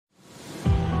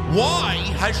Why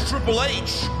has Triple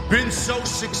H been so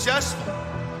successful?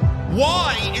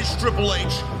 Why is Triple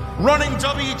H running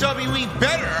WWE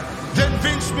better than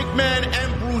Vince McMahon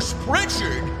and Bruce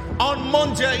Pritchard on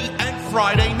Monday and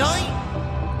Friday night?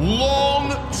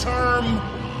 Long-term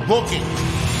booking.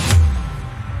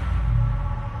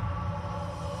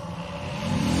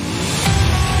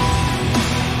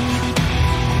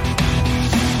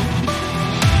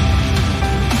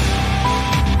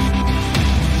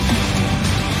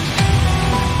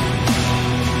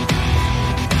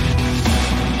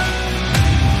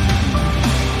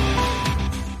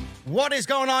 What is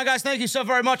going on, guys? Thank you so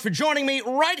very much for joining me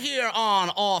right here on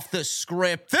Off the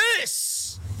Script.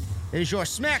 This is your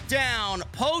SmackDown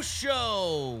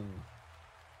post-show.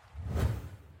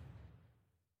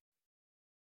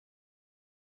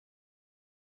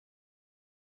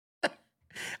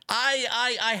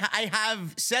 I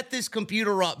have set this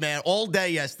computer up, man, all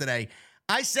day yesterday.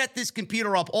 I set this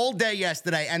computer up all day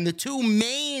yesterday, and the two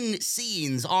main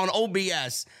scenes on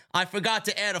OBS, I forgot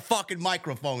to add a fucking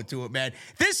microphone to it, man.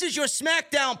 This is your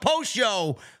SmackDown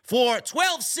post-show for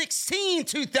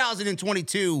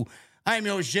 12/16/2022. I'm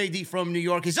your host, JD from New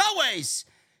York, as always,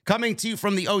 coming to you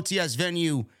from the OTS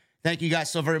venue. Thank you guys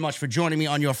so very much for joining me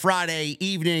on your Friday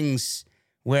evenings,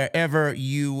 wherever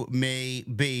you may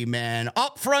be, man.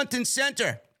 Up front and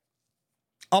center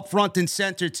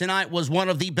tonight was one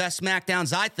of the best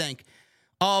SmackDowns, I think,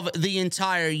 of the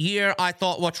entire year. I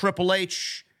thought what Triple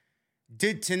H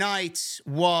did tonight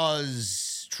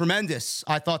was tremendous.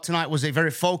 I thought tonight was a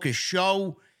very focused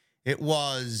show. It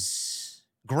was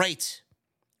great.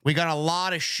 We got a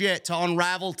lot of shit to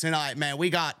unravel tonight, man. We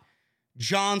got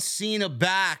John Cena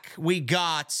back. We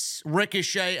got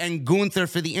Ricochet and Gunther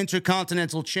for the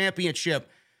Intercontinental Championship.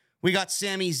 We got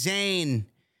Sami Zayn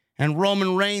and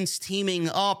Roman Reigns teaming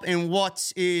up in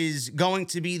what is going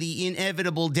to be the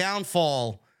inevitable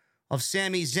downfall of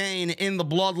Sami Zayn in the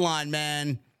bloodline,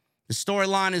 man. The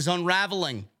storyline is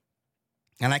unraveling,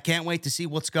 and I can't wait to see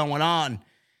what's going on.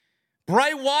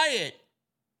 Bray Wyatt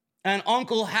and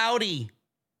Uncle Howdy.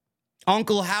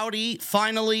 Uncle Howdy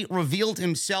finally revealed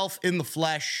himself in the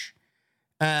flesh,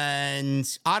 and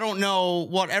I don't know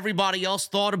what everybody else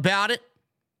thought about it.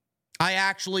 I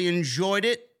actually enjoyed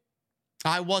it.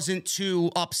 I wasn't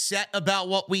too upset about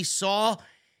what we saw.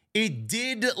 It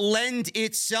did lend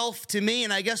itself to me,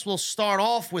 and I guess we'll start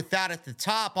off with that at the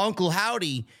top. Uncle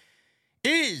Howdy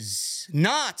is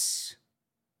not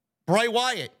Bray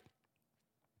Wyatt.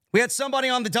 We had somebody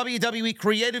on the WWE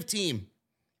creative team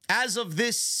as of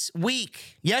this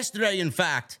week, yesterday in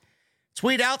fact,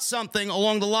 tweet out something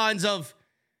along the lines of,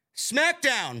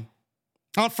 SmackDown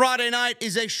on Friday night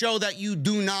is a show that you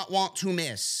do not want to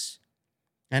miss.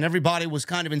 And everybody was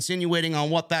kind of insinuating on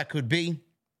what that could be.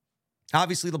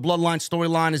 Obviously, the Bloodline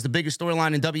storyline is the biggest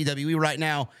storyline in WWE right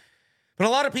now. But a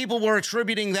lot of people were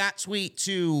attributing that tweet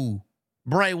to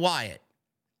Bray Wyatt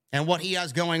and what he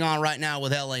has going on right now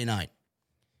with LA Knight.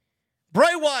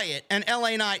 Bray Wyatt and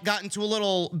LA Knight got into a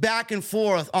little back and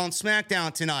forth on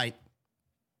SmackDown tonight.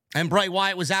 And Bray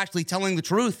Wyatt was actually telling the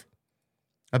truth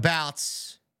about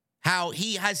how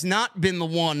he has not been the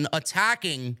one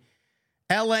attacking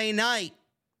LA Knight.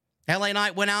 LA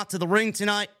Knight went out to the ring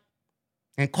tonight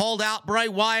and called out Bray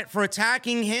Wyatt for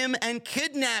attacking him and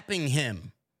kidnapping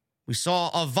him. We saw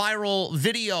a viral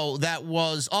video that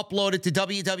was uploaded to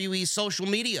WWE's social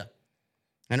media.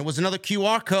 And it was another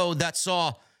QR code that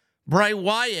saw Bray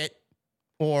Wyatt,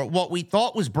 or what we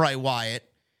thought was Bray Wyatt,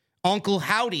 Uncle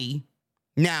Howdy,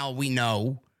 now we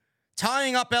know,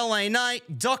 tying up LA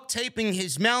Knight, duct taping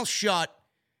his mouth shut,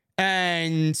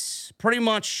 and pretty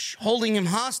much holding him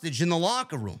hostage in the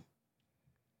locker room.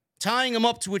 Tying him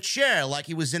up to a chair like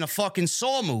he was in a fucking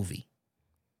Saw movie.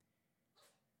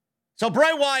 So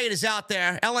Bray Wyatt is out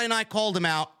there. LA Knight called him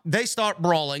out. They start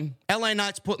brawling. LA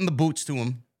Knight's putting the boots to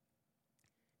him.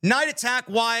 Knight attacked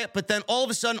Wyatt, but then all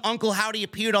of a sudden, Uncle Howdy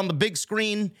appeared on the big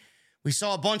screen. We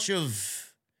saw a bunch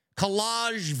of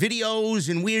collage videos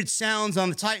and weird sounds on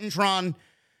the Titantron.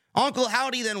 Uncle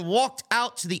Howdy then walked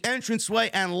out to the entranceway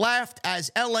and laughed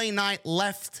as LA Knight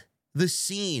left the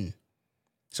scene.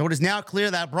 So it is now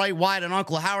clear that Bray Wyatt and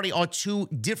Uncle Howdy are two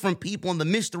different people, and the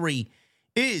mystery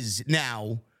is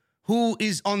now who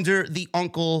is under the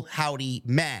Uncle Howdy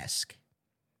mask.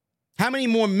 How many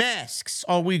more masks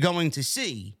are we going to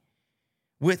see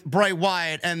with Bray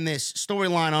Wyatt and this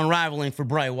storyline unraveling for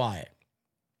Bray Wyatt?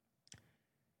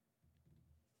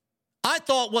 I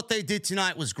thought what they did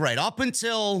tonight was great. Up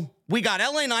until we got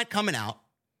LA Knight coming out,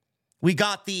 we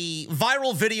got the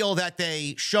viral video that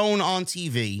they shown on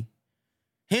TV,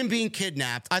 him being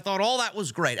kidnapped. I thought all that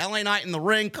was great. LA Knight in the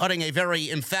ring cutting a very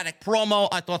emphatic promo.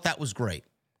 I thought that was great.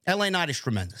 LA Knight is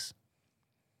tremendous.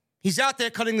 He's out there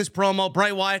cutting this promo.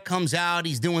 Bray Wyatt comes out.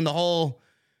 He's doing the whole,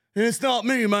 it's not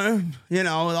me, man. You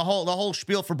know, the whole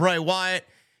spiel for Bray Wyatt.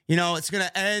 You know, it's going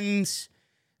to end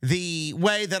the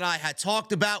way that I had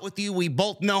talked about with you. We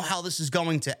both know how this is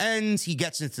going to end. He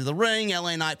gets into the ring.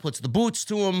 LA Knight puts the boots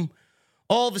to him.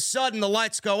 All of a sudden, the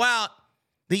lights go out.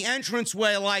 The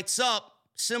entranceway lights up,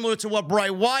 similar to what Bray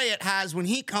Wyatt has when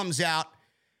he comes out.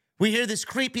 We hear this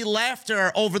creepy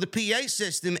laughter over the PA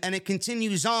system, and it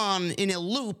continues on in a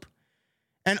loop.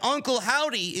 And Uncle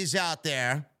Howdy is out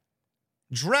there,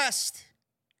 dressed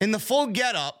in the full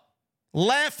getup,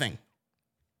 laughing.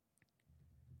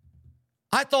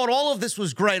 I thought all of this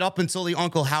was great up until the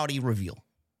Uncle Howdy reveal.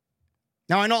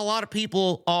 Now, I know a lot of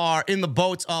people are in the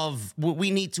boat of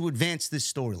we need to advance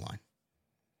this storyline.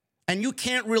 And you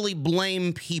can't really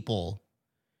blame people.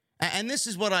 And this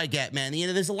is what I get, man. You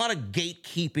know, there's a lot of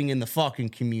gatekeeping in the fucking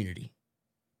community.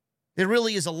 There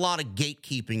really is a lot of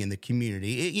gatekeeping in the community.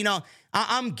 You know,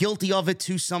 I'm guilty of it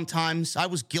too sometimes. I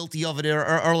was guilty of it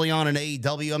early on in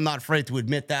AEW. I'm not afraid to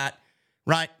admit that,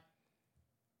 right?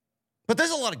 But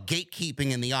there's a lot of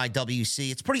gatekeeping in the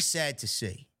IWC. It's pretty sad to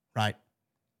see, right?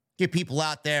 Get people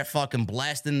out there fucking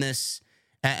blasting this,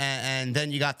 and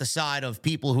then you got the side of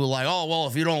people who are like, oh, well,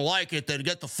 if you don't like it, then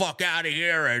get the fuck out of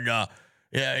here, and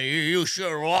yeah, you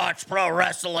should watch pro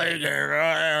wrestling,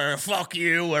 and fuck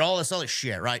you, and all this other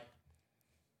shit, right?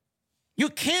 You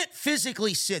can't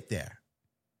physically sit there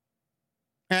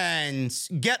and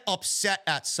get upset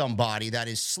at somebody that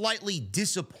is slightly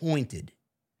disappointed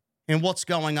in what's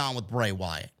going on with Bray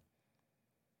Wyatt.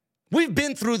 We've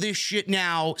been through this shit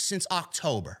now since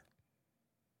October.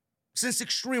 Since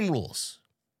Extreme Rules.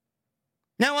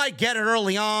 Now, I get it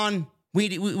early on.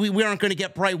 We weren't going to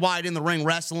get Bray Wyatt in the ring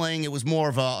wrestling. It was more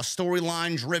of a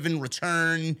storyline-driven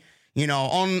return, you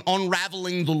know,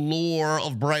 unraveling the lore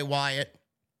of Bray Wyatt.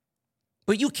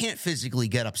 But you can't physically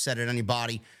get upset at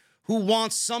anybody who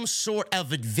wants some sort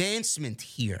of advancement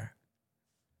here.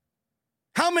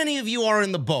 How many of you are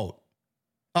in the boat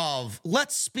of,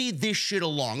 let's speed this shit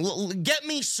along. Get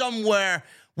me somewhere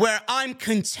where I'm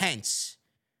content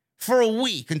for a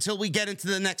week until we get into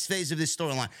the next phase of this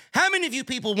storyline. How many of you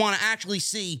people want to actually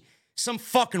see some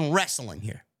fucking wrestling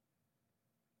here?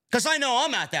 Because I know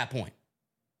I'm at that point.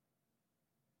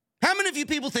 How many of you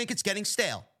people think it's getting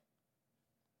stale?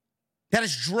 That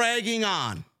is dragging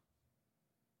on.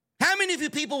 How many of you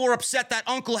people were upset that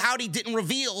Uncle Howdy didn't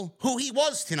reveal who he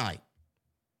was tonight?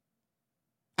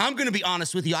 I'm going to be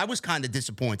honest with you. I was kind of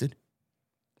disappointed.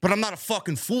 But I'm not a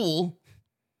fucking fool.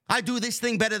 I do this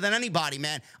thing better than anybody,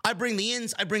 man. I bring the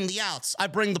ins, I bring the outs. I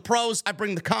bring the pros, I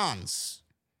bring the cons.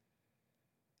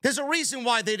 There's a reason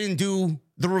why they didn't do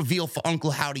the reveal for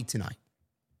Uncle Howdy tonight.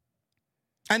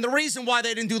 And the reason why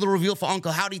they didn't do the reveal for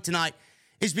Uncle Howdy tonight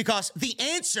is because the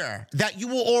answer that you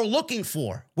were all looking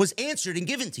for was answered and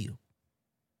given to you.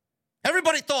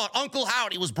 Everybody thought Uncle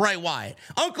Howdy was Bray Wyatt.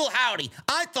 Uncle Howdy,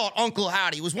 I thought Uncle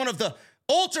Howdy was one of the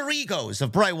alter egos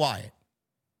of Bray Wyatt.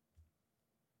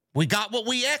 We got what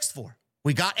we asked for.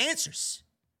 We got answers.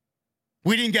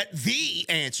 We didn't get the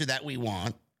answer that we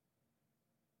want.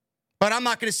 But I'm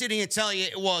not going to sit here and tell you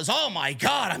it was, oh my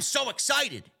God, I'm so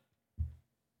excited.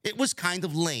 It was kind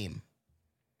of lame.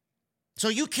 So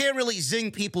you can't really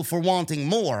zing people for wanting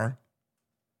more.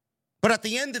 But at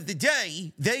the end of the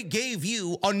day, they gave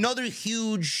you another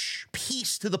huge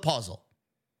piece to the puzzle.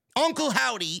 Uncle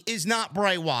Howdy is not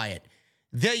Bray Wyatt.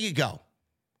 There you go.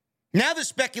 Now the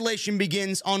speculation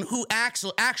begins on who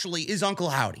actually is Uncle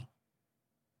Howdy.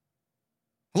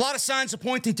 A lot of signs are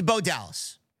pointing to Bo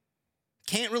Dallas.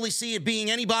 Can't really see it being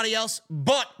anybody else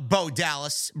but Bo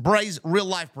Dallas, Bray's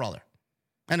real-life brother.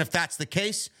 And if that's the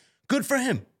case, good for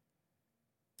him.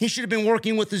 He should have been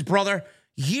working with his brother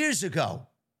years ago.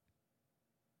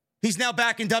 He's now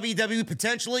back in WWE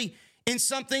potentially in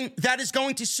something that is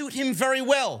going to suit him very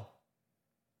well.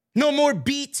 No more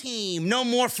B-team, no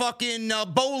more fucking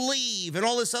Bo Leave and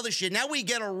all this other shit. Now we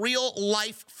get a real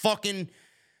life fucking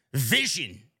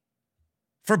vision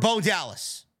for Bo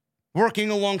Dallas working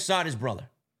alongside his brother.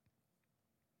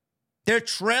 They're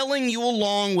trailing you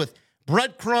along with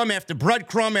breadcrumb after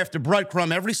breadcrumb after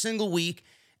breadcrumb every single week,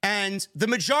 and the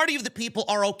majority of the people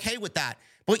are okay with that.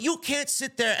 But you can't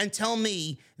sit there and tell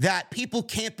me that people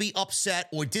can't be upset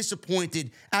or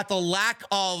disappointed at the lack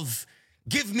of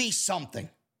give me something.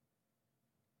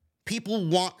 People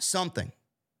want something.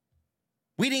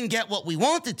 We didn't get what we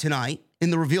wanted tonight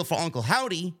in the reveal for Uncle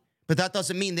Howdy, but that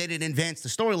doesn't mean they didn't advance the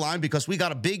storyline because we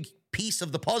got a big piece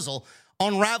of the puzzle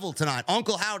unraveled tonight.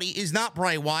 Uncle Howdy is not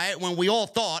Bray Wyatt when we all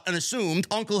thought and assumed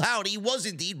Uncle Howdy was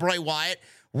indeed Bray Wyatt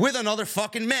with another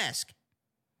fucking mask.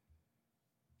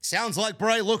 Sounds like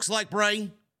Bray, looks like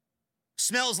Bray,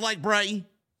 smells like Bray,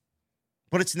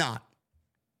 but it's not.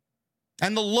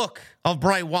 And the look of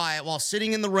Bray Wyatt while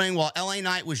sitting in the ring while LA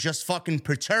Knight was just fucking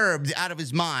perturbed out of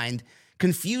his mind,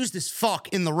 confused as fuck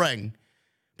in the ring.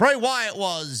 Bray Wyatt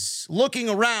was looking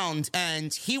around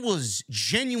and he was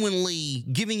genuinely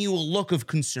giving you a look of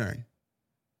concern.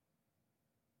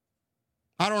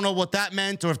 I don't know what that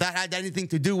meant or if that had anything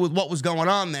to do with what was going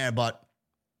on there, but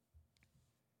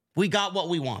we got what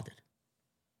we wanted.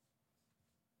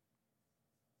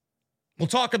 We'll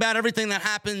talk about everything that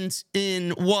happened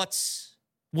in what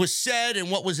was said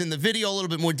and what was in the video, a little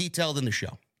bit more detailed in the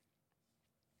show.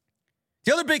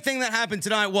 The other big thing that happened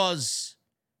tonight was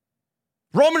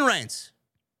Roman Reigns,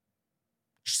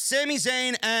 Sami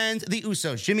Zayn, and the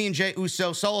Usos, Jimmy and Jey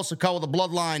Uso, Solo Sikoa, the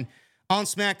Bloodline, on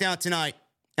SmackDown tonight.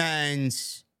 And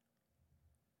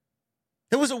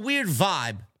there was a weird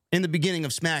vibe in the beginning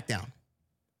of SmackDown.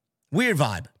 Weird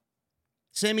vibe.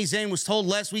 Sami Zayn was told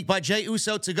last week by Jey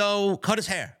Uso to go cut his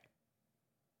hair.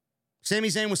 Sami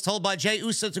Zayn was told by Jey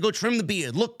Uso to go trim the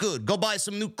beard, look good, go buy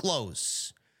some new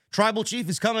clothes. Tribal Chief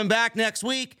is coming back next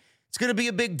week. It's going to be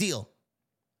a big deal.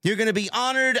 You're going to be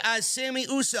honored as Sami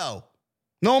Uso.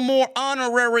 No more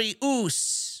honorary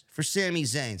Us for Sami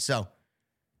Zayn. So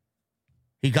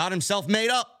he got himself made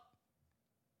up.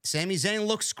 Sami Zayn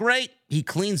looks great. He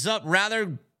cleans up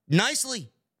rather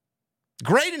nicely.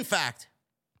 Great, in fact.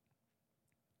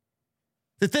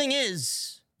 The thing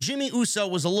is, Jimmy Uso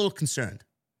was a little concerned.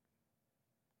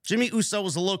 Jimmy Uso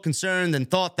was a little concerned and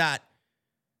thought that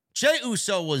Jey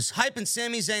Uso was hyping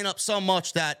Sami Zayn up so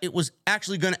much that it was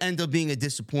actually going to end up being a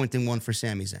disappointing one for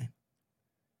Sami Zayn.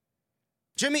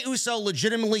 Jimmy Uso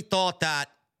legitimately thought that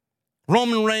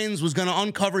Roman Reigns was going to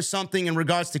uncover something in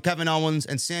regards to Kevin Owens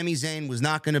and Sami Zayn was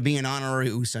not going to be an honorary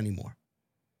Uso anymore.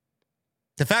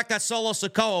 The fact that Solo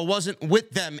Sikoa wasn't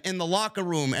with them in the locker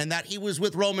room and that he was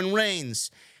with Roman Reigns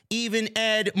even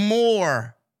added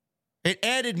more. It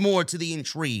added more to the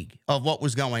intrigue of what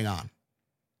was going on.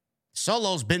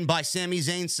 Solo's been by Sami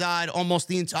Zayn's side almost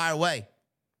the entire way.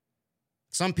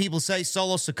 Some people say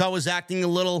Solo Sikoa is acting a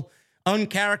little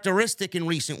uncharacteristic in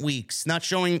recent weeks, not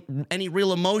showing any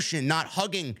real emotion, not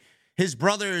hugging his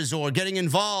brothers or getting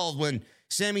involved when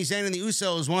Sami Zayn and the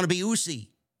Usos want to be Usi.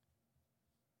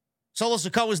 Solo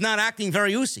Sikoa is not acting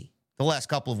very Usi the last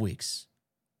couple of weeks.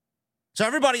 So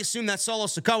everybody assumed that Solo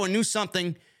Sikoa knew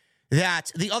something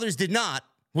that the others did not,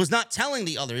 was not telling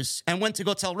the others, and went to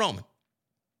go tell Roman.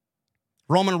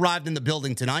 Roman arrived in the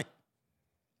building tonight,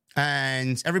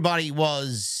 and everybody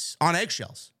was on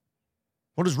eggshells.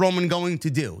 What is Roman going to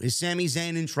do? Is Sami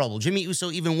Zayn in trouble? Jimmy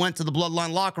Uso even went to the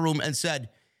Bloodline locker room and said,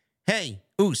 "Hey,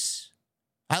 Us,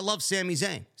 I love Sami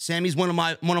Zayn. Sami's one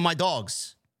of my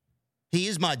dogs. He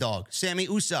is my dog, Sami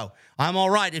Uso. I'm all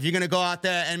right if you're going to go out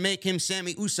there and make him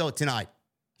Sami Uso tonight.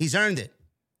 He's earned it.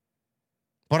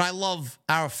 But I love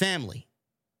our family.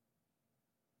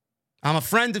 I'm a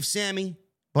friend of Sami,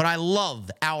 but I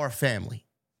love our family.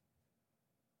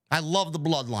 I love the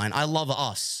Bloodline. I love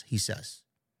us," he says.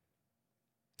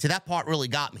 See, that part really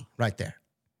got me right there.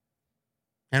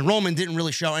 And Roman didn't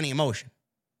really show any emotion.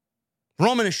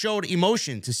 Roman has showed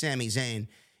emotion to Sami Zayn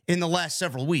in the last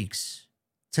several weeks.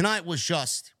 Tonight was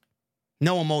just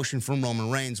no emotion from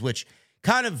Roman Reigns, which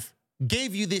kind of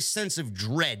gave you this sense of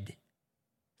dread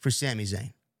for Sami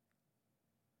Zayn.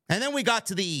 And then we got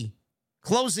to the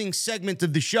closing segment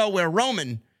of the show where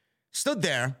Roman stood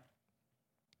there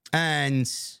and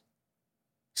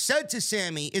said to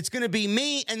Sami, "It's going to be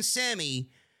me and Sami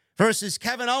versus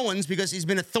Kevin Owens because he's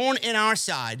been a thorn in our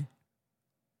side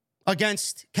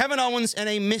against Kevin Owens and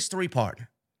a mystery partner."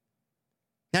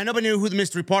 Now, nobody knew who the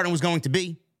mystery partner was going to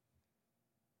be.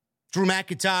 Drew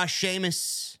McIntyre,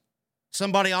 Sheamus,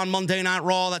 somebody on Monday Night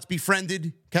Raw that's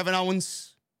befriended Kevin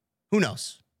Owens. Who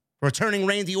knows? Returning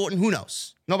Randy Orton, who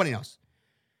knows? Nobody knows.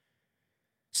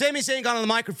 Sami Zayn got on the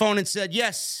microphone and said,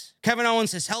 "Yes, Kevin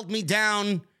Owens has held me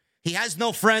down. He has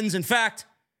no friends. In fact,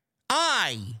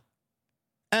 I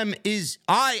am his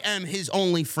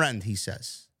only friend," he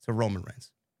says to Roman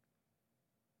Reigns.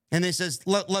 And he says,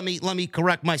 let me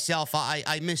correct myself.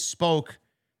 I misspoke,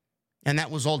 and that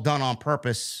was all done on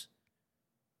purpose.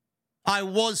 I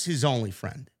was his only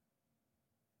friend.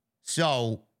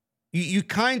 So you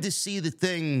kind of see the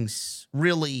things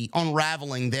really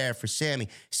unraveling there for Sami.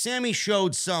 Sami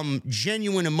showed some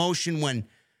genuine emotion when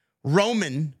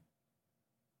Roman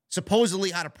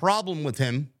supposedly had a problem with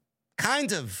him,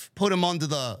 kind of put him under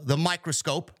the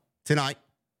microscope tonight.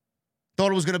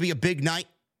 Thought it was going to be a big night.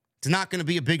 It's not going to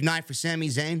be a big night for Sami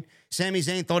Zayn. Sami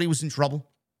Zayn thought he was in trouble.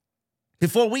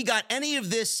 Before we got any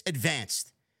of this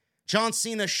advanced, John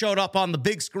Cena showed up on the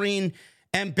big screen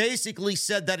and basically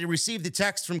said that he received a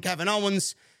text from Kevin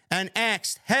Owens and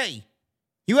asked, hey,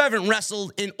 you haven't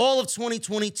wrestled in all of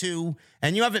 2022,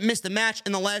 and you haven't missed a match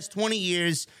in the last 20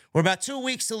 years. We're about 2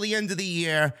 weeks till the end of the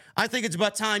year. I think it's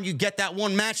about time you get that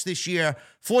one match this year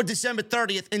for December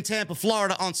 30th in Tampa,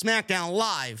 Florida on SmackDown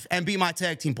Live and be my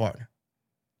tag team partner.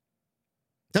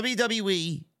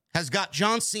 WWE has got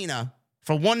John Cena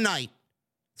for one night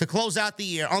to close out the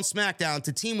year on SmackDown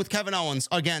to team with Kevin Owens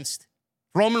against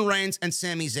Roman Reigns and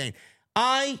Sami Zayn.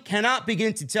 I cannot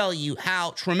begin to tell you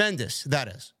how tremendous that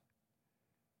is.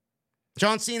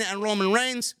 John Cena and Roman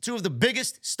Reigns, two of the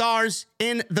biggest stars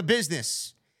in the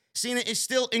business. Cena is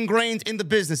still ingrained in the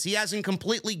business. He hasn't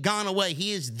completely gone away.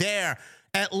 He is there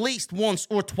at least once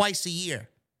or twice a year.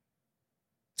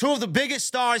 Two of the biggest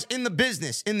stars in the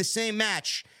business in the same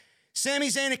match. Sami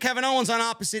Zayn and Kevin Owens on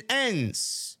opposite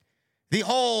ends. The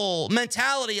whole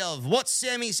mentality of what's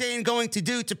Sami Zayn going to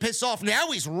do to piss off?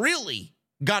 Now he's really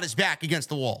got his back against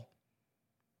the wall.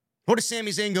 What is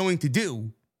Sami Zayn going to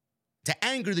do to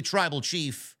anger the tribal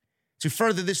chief to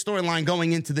further this storyline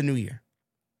going into the new year?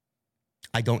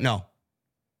 I don't know.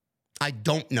 I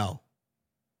don't know.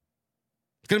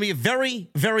 It's going to be a very,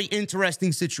 very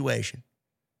interesting situation.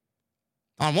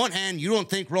 On one hand, you don't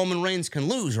think Roman Reigns can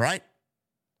lose, right?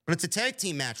 But it's a tag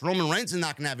team match. Roman Reigns is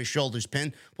not going to have his shoulders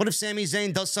pinned. What if Sami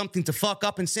Zayn does something to fuck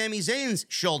up and Sami Zayn's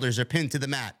shoulders are pinned to the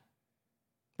mat?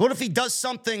 What if he does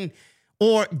something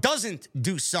or doesn't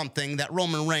do something that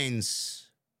Roman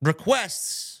Reigns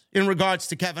requests in regards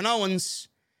to Kevin Owens,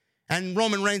 and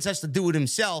Roman Reigns has to do it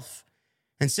himself,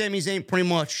 and Sami Zayn pretty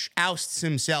much ousts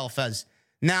himself as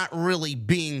not really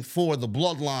being for the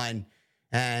bloodline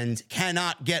and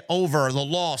cannot get over the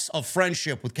loss of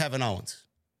friendship with Kevin Owens?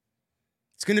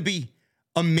 It's going to be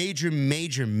a major,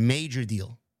 major, major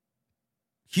deal.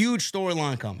 Huge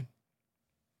storyline coming.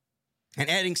 And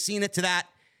adding Cena to that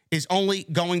is only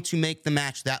going to make the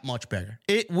match that much better.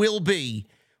 It will be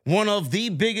one of the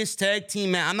biggest tag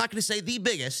team I'm not going to say the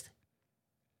biggest.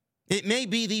 It may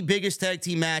be the biggest tag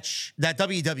team match that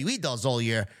WWE does all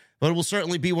year, but it will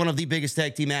certainly be one of the biggest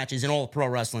tag team matches in all of pro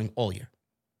wrestling all year.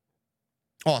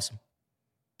 Awesome.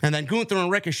 And then Gunther and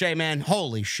Ricochet, man,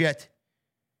 holy shit.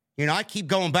 You know, I keep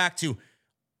going back to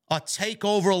a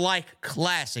takeover-like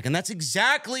classic, and that's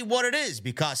exactly what it is,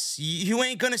 because you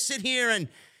ain't going to sit here and,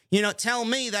 you know, tell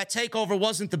me that TakeOver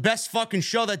wasn't the best fucking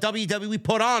show that WWE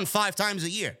put on 5 times a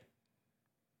year.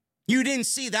 You didn't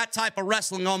see that type of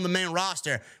wrestling on the main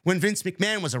roster when Vince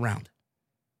McMahon was around.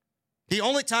 The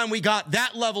only time we got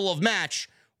that level of match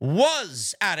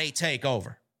was at a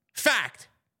TakeOver. Fact.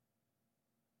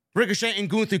 Ricochet and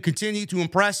Gunther continue to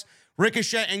impress.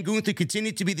 Ricochet and Gunther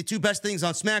continue to be the two best things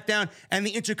on SmackDown, and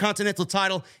the Intercontinental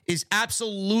title is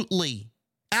absolutely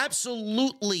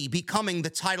becoming the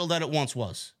title that it once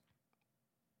was.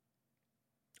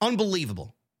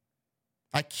 Unbelievable.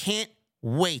 I can't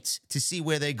wait to see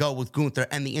where they go with Gunther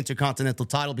and the Intercontinental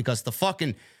title, because the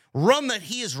fucking run that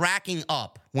he is racking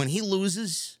up, when he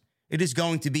loses, it is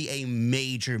going to be a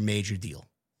major, major deal.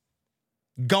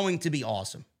 Going to be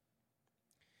awesome.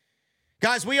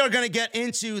 Guys, we are going to get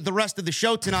into the rest of the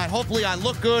show tonight. Hopefully I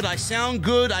look good. I sound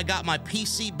good. I got my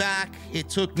PC back. It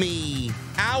took me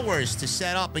hours to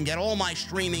set up and get all my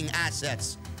streaming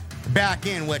assets back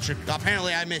in, which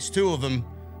apparently I missed 2 of them.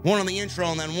 One on the intro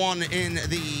and then one in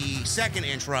the second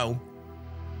intro.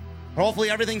 Hopefully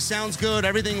everything sounds good.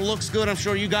 Everything looks good. I'm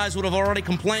sure you guys would have already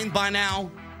complained by now.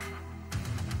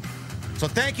 So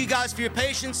thank you guys for your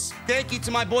patience. Thank you to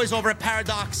my boys over at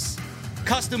Paradox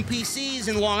Custom PCs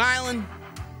in Long Island.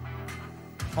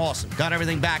 Awesome. Got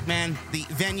everything back, man. The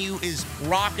venue is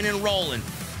rocking and rolling,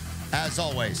 as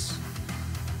always.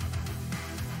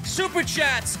 Super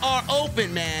chats are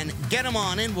open, man. Get them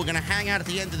on in. We're going to hang out at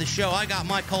the end of the show. I got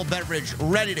my cold beverage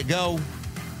ready to go.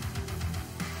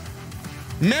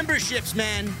 Memberships,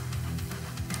 man.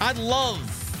 I'd love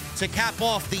to cap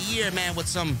off the year, man, with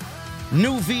some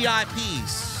new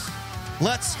VIPs.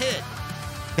 Let's hit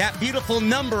that beautiful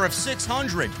number of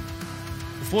 600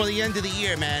 before the end of the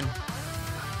year, man.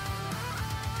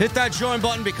 Hit that join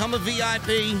button, become a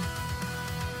VIP.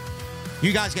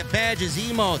 You guys get badges,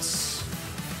 emotes.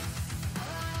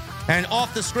 And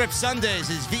Off the Script Sundays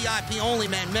is VIP only,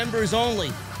 man. Members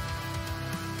only.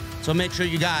 So make sure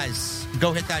you guys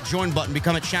go hit that join button,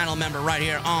 become a channel member right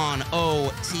here on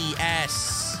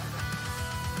OTS.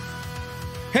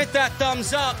 Hit that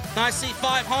thumbs up. I see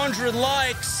 500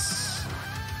 likes.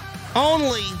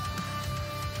 Only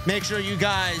make sure you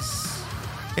guys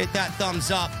hit that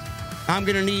thumbs up. I'm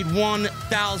going to need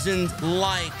 1,000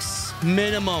 likes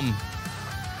minimum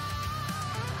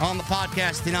on the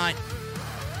podcast tonight.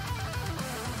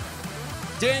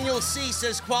 Daniel C.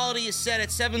 says quality is set at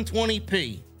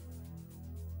 720p.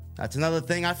 That's another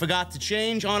thing I forgot to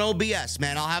change on OBS,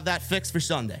 man. I'll have that fixed for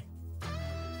Sunday.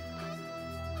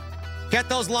 Get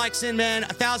those likes in, man.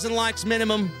 1,000 likes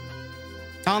minimum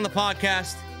on the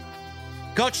podcast.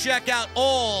 Go check out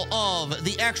all of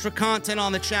the extra content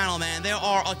on the channel, man. There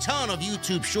are a ton of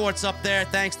YouTube shorts up there.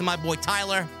 Thanks to my boy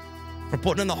Tyler for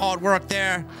putting in the hard work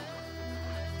there.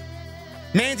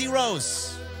 Mandy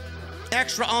Rose.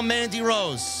 Extra on Mandy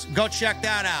Rose. Go check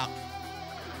that out.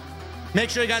 Make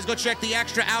sure you guys go check the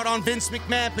extra out on Vince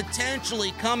McMahon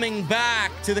potentially coming back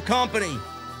to the company.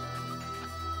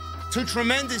 2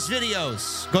 tremendous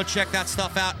videos. Go check that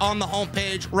stuff out on the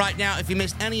homepage right now if you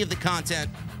missed any of the content.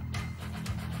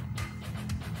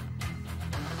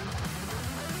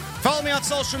 Follow me on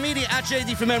social media at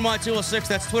JDfromNY206.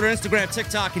 That's Twitter, Instagram,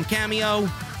 TikTok, and Cameo.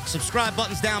 Subscribe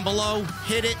buttons down below.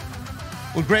 Hit it.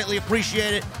 Would greatly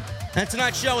appreciate it. And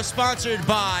tonight's show is sponsored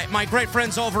by my great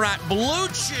friends over at Blue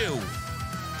Chew.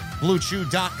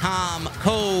 BlueChew.com.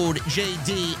 Code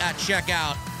JD at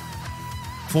checkout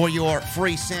for your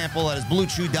free sample. That is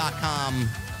BlueChew.com.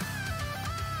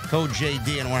 Code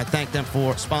JD. And I want to thank them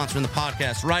for sponsoring the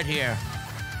podcast right here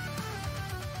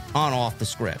on Off the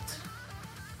Script.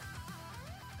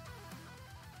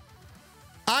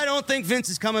 I don't think Vince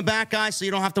is coming back, guys, so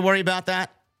you don't have to worry about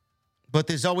that. But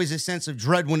there's always a sense of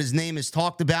dread when his name is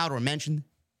talked about or mentioned.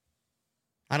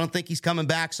 I don't think he's coming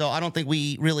back, so I don't think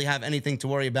we really have anything to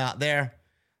worry about there.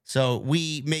 So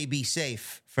we may be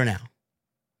safe for now.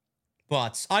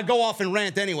 But I go off and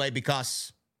rant anyway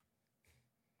because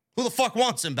who the fuck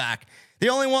wants him back? The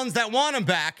only ones that want him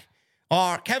back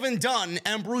are Kevin Dunn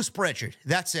and Bruce Pritchard.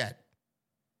 That's it.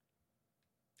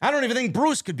 I don't even think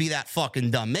Bruce could be that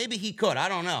fucking dumb. Maybe he could. I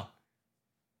don't know.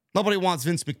 Nobody wants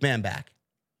Vince McMahon back.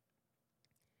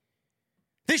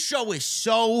 This show is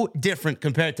so different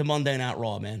compared to Monday Night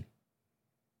Raw, man.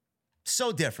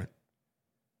 So different.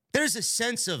 There's a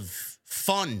sense of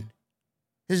fun.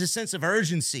 There's a sense of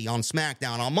urgency on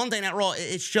SmackDown. On Monday Night Raw,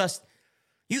 it's just,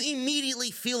 you immediately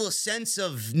feel a sense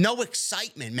of no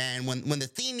excitement, man. When the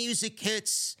theme music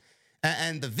hits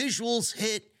and the visuals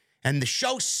hit, and the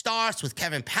show starts with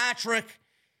Kevin Patrick,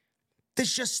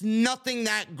 there's just nothing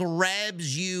that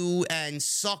grabs you and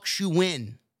sucks you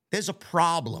in. There's a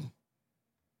problem.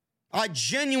 I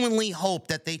genuinely hope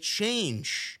that they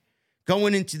change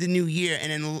going into the new year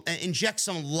and inject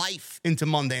some life into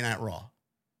Monday Night Raw.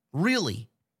 Really.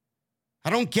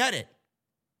 I don't get it.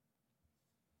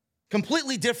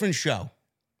 Completely different show.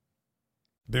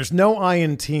 There's no I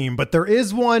in team, but there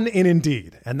is one in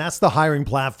Indeed, and that's the hiring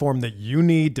platform that you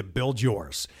need to build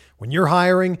yours. When you're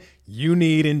hiring, you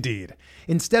need Indeed.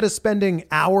 Instead of spending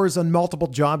hours on multiple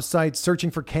job sites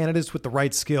searching for candidates with the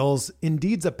right skills,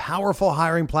 Indeed's a powerful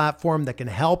hiring platform that can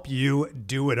help you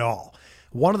do it all.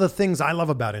 One of the things I love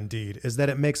about Indeed is that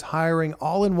it makes hiring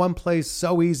all in one place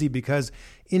so easy because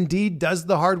Indeed does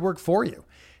the hard work for you.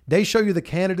 They show you the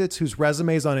candidates whose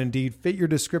resumes on Indeed fit your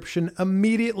description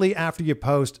immediately after you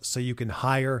post so you can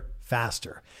hire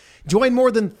faster. Join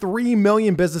more than 3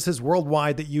 million businesses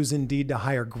worldwide that use Indeed to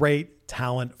hire great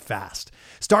talent fast.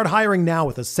 Start hiring now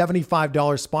with a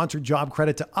 $75 sponsored job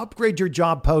credit to upgrade your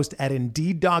job post at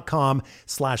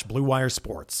Indeed.com/Blue Wire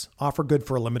Sports. Offer good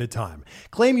for a limited time.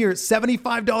 Claim your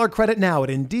 $75 credit now at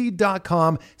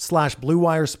Indeed.com/Blue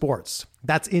Wire Sports.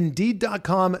 That's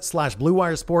Indeed.com/Blue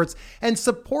Wire Sports, and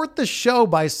support the show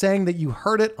by saying that you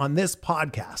heard it on this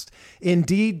podcast.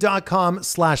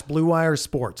 Indeed.com/Blue Wire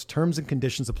Sports. Terms and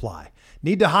conditions apply.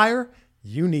 Need to hire?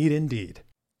 You need Indeed.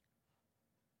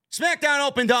 SmackDown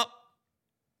opened up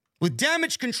with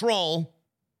Damage Control.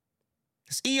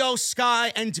 It's Io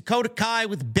Sky and Dakota Kai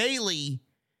with Bayley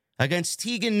against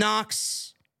Tegan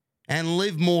Nox and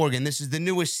Liv Morgan. This is the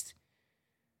newest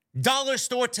dollar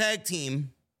store tag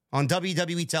team on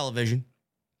WWE television.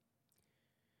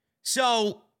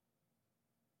 So,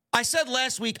 I said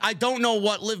last week, I don't know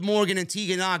what Liv Morgan and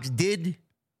Tegan Nox did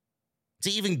to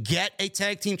even get a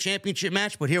tag team championship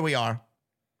match, but here we are.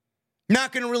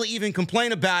 Not going to really even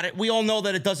complain about it. We all know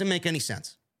that it doesn't make any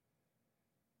sense.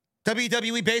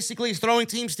 WWE basically is throwing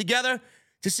teams together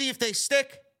to see if they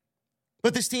stick,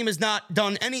 but this team has not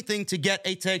done anything to get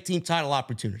a tag team title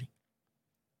opportunity.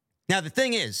 Now, the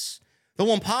thing is, the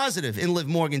one positive in Liv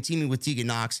Morgan teaming with Tegan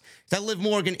Nox is that Liv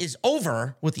Morgan is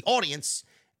over with the audience,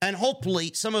 and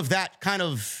hopefully some of that kind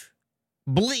of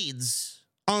bleeds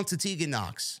onto Tegan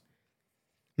Nox.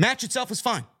 Match itself was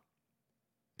fine.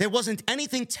 There wasn't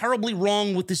anything terribly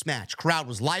wrong with this match. Crowd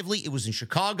was lively. It was in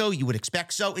Chicago. You would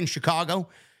expect so in Chicago.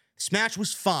 This match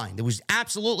was fine. There was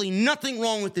absolutely nothing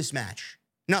wrong with this match.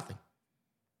 Nothing.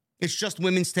 It's just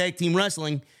women's tag team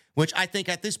wrestling, which I think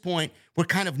at this point we're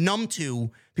kind of numb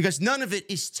to because none of it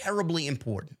is terribly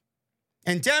important.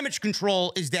 And Damage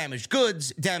Control is damaged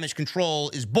goods. Damage Control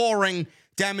is boring.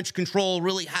 Damage Control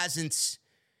really hasn't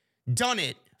done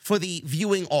it for the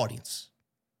viewing audience.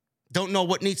 Don't know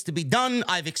what needs to be done.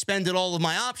 I've expended all of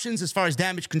my options as far as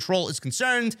Damage Control is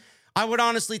concerned. I would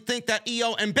honestly think that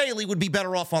Io and Bayley would be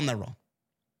better off on their own.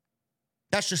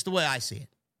 That's just the way I see it.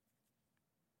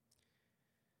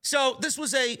 So this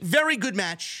was a very good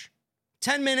match.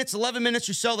 10 minutes, 11 minutes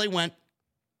or so they went.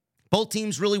 Both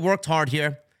teams really worked hard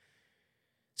here.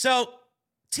 So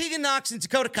Tegan Nox and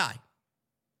Dakota Kai.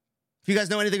 If you guys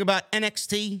know anything about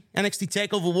NXT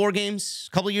TakeOver War Games,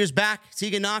 a couple of years back,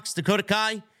 Tegan Nox, Dakota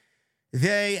Kai,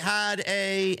 they had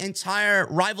an entire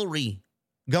rivalry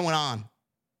going on.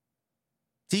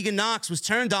 Tegan Nox was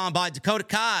turned on by Dakota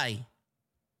Kai.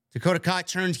 Dakota Kai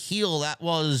turned heel. That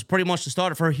was pretty much the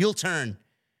start of her heel turn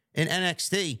in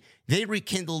NXT. They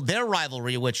rekindled their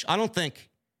rivalry, which I don't think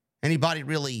anybody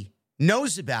really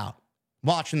knows about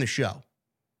watching the show.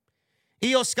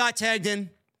 Io Sky tagged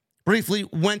in, briefly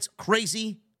went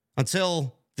crazy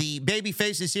until the baby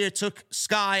faces here took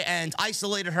Sky and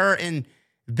isolated her in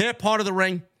their part of the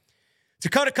ring.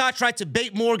 Dakota Kai tried to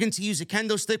bait Morgan to use a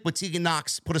kendo stick, but Tegan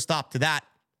Nox put a stop to that.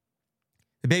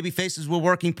 The baby faces were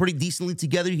working pretty decently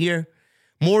together here.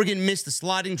 Morgan missed a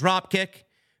sliding drop kick,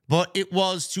 but it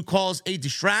was to cause a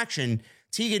distraction.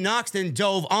 Tegan Nox then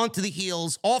dove onto the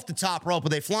heels off the top rope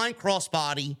with a flying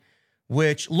crossbody,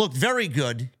 which looked very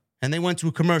good, and they went to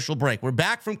a commercial break. We're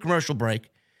back from commercial break.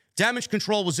 Damage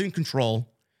Control was in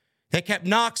control. They kept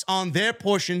Nox on their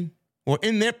portion, or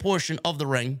in their portion of the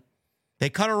ring.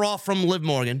 They cut her off from Liv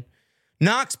Morgan.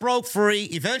 Nox broke free,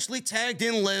 eventually tagged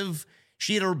in Liv.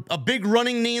 She had a big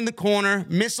running knee in the corner,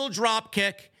 missile drop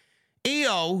kick.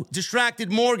 Io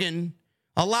distracted Morgan,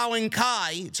 allowing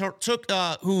Kai,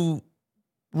 who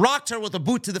rocked her with a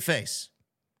boot to the face.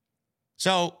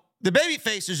 So the baby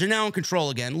faces are now in control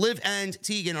again. Liv and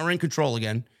Tegan are in control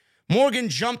again. Morgan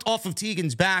jumped off of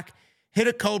Tegan's back, hit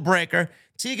a code breaker.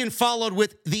 Tegan followed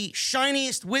with the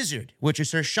Shiniest Wizard, which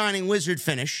is her Shining Wizard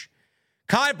finish.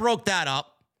 Kai broke that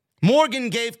up. Morgan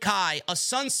gave Kai a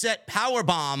sunset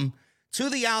powerbomb to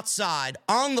the outside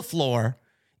on the floor.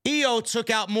 Io took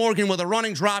out Morgan with a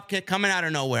running dropkick coming out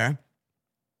of nowhere.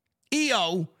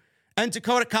 Io and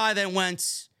Dakota Kai then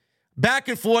went back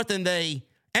and forth, and they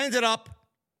ended up,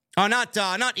 not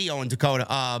Io and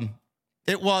Dakota.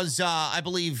 It was, I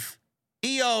believe,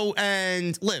 Io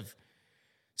and Liv.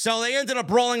 So they ended up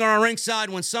rolling on our ringside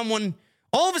when someone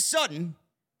all of a sudden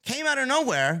came out of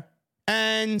nowhere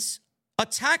and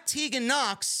attacked Tegan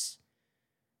Nox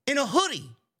in a hoodie.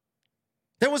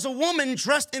 There was a woman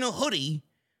dressed in a hoodie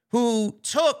who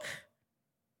took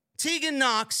Tegan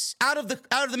Nox out of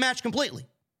the match completely.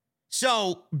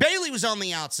 So Bayley was on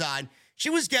the outside.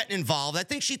 She was getting involved. I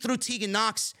think she threw Tegan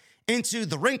Nox into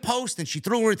the ring post and she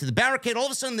threw her into the barricade. All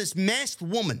of a sudden, this masked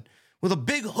woman with a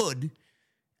big hood,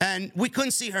 and we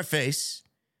couldn't see her face.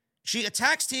 She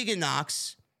attacks Tegan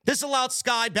Nox. This allowed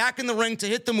Sky back in the ring to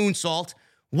hit the moonsault.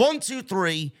 1, 2,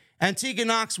 3, and Tegan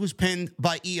Nox was pinned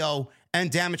by Io,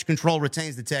 and Damage Control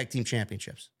retains the tag team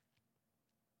championships.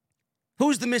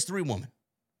 Who's the mystery woman?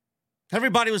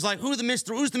 Everybody was like, who's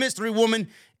the mystery woman?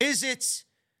 Is it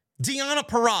Deonna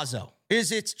Purrazzo?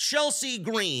 Is it Chelsea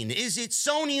Green? Is it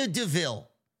Sonya Deville?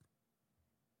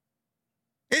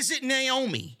 Is it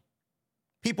Naomi?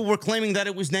 People were claiming that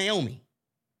it was Naomi.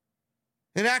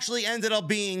 It actually ended up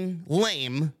being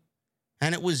lame,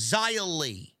 and it was Xia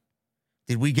Li.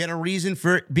 Did we get a reason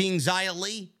for it being Xia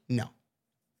Li? No,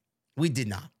 we did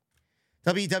not.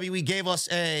 WWE gave us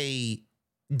a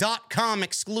 .com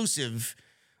exclusive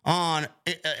on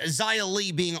Xia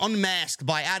Li being unmasked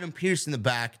by Adam Pearce in the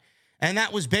back, and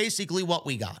that was basically what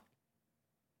we got.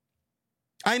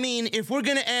 I mean, if we're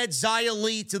going to add Xia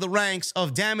Li to the ranks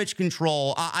of Damage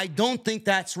Control, I don't think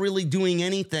that's really doing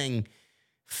anything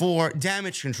for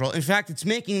Damage Control. In fact, it's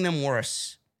making them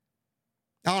worse.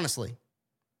 Honestly.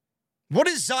 What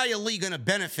is Xia Li going to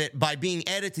benefit by being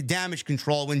added to Damage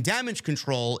Control when Damage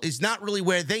Control is not really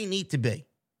where they need to be?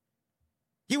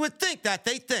 You would think that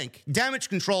they think Damage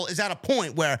Control is at a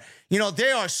point where,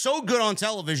 they are so good on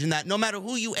television that no matter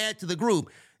who you add to the group,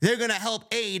 they're going to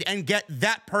help aid and get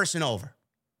that person over.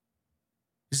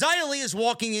 Xia Li is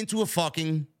walking into a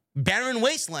fucking barren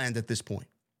wasteland at this point.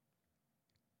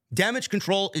 Damage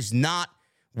Control is not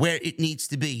where it needs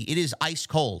to be. It is ice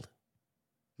cold.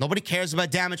 Nobody cares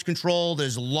about Damage Control.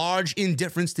 There's large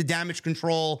indifference to Damage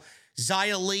Control.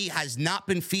 Xia Li has not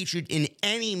been featured in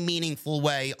any meaningful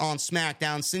way on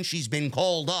SmackDown since she's been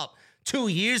called up 2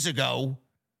 years ago.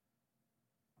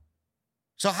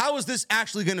 So how is this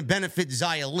actually going to benefit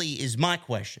Xia Li is my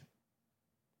question.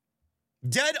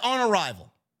 Dead on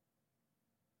arrival.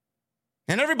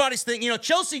 And everybody's thinking,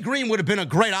 Chelsea Green would have been a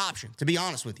great option, to be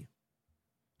honest with you.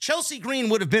 Chelsea Green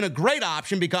would have been a great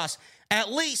option because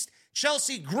at least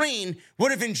Chelsea Green would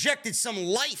have injected some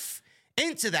life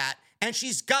into that, and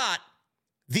she's got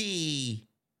the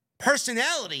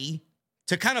personality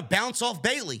to kind of bounce off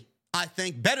Bayley, I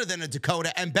think, better than a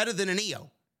Dakota and better than an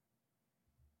Io.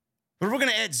 But if we're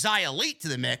going to add Xia Li to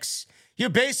the mix,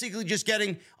 you're basically just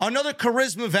getting another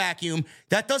charisma vacuum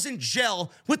that doesn't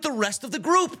gel with the rest of the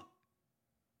group.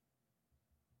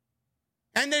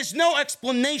 And there's no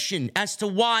explanation as to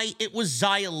why it was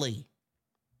Xia Li.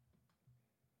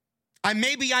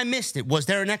 Maybe I missed it. Was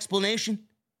there an explanation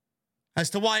as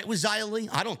to why it was Xia Li?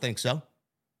 I don't think so.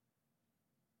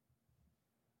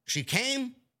 She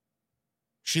came,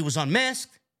 she was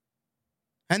unmasked,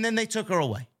 and then they took her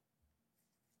away.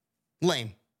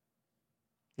 Lame.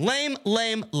 Lame,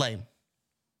 lame, lame.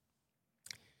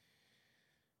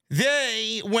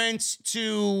 They went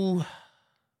to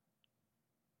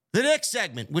the next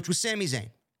segment, which was Sami Zayn.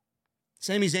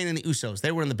 Sami Zayn and the Usos.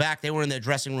 They were in the back. They were in their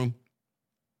dressing room.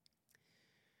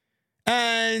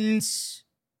 And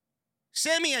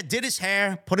Sami had did his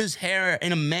hair, put his hair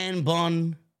in a man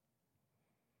bun,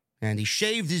 and he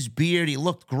shaved his beard. He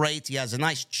looked great. He has a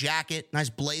nice jacket, nice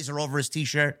blazer over his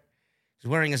T-shirt. He's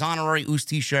wearing his honorary Us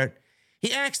T-shirt.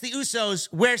 He asked the Usos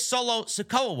where Solo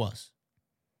Sikoa was.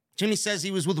 Jimmy says he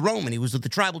was with Roman. He was with the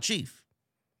tribal chief.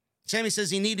 Sami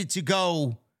says he needed to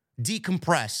go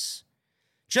decompress.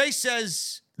 Jay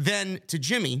says then to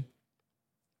Jimmy,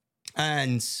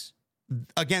 and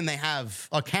again, they have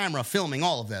a camera filming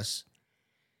all of this.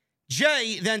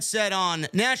 Jay then said on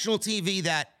national TV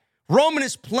that Roman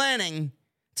is planning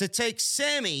to take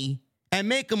Sami and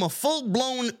make him a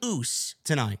full-blown Us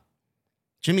tonight.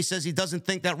 Jimmy says he doesn't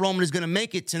think that Roman is going to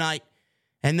make it tonight,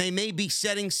 and they may be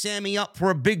setting Sami up for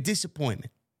a big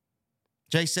disappointment.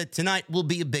 Jay said tonight will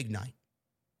be a big night.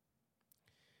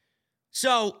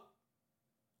 So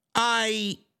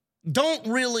I don't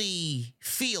really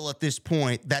feel at this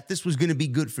point that this was going to be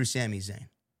good for Sami Zayn.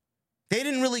 They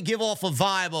didn't really give off a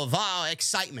vibe of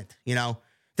excitement,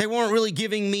 They weren't really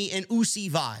giving me an Usi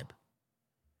vibe.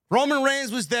 Roman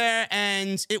Reigns was there,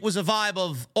 and it was a vibe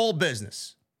of all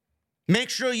business. Make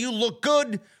sure you look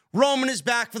good. Roman is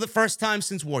back for the first time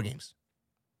since War Games.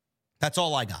 That's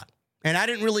all I got. And I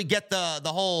didn't really get the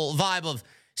whole vibe of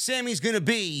Sami's going to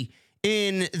be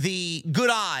in the good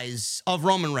eyes of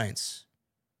Roman Reigns.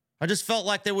 I just felt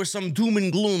like there was some doom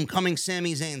and gloom coming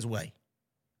Sami Zayn's way.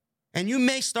 And you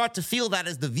may start to feel that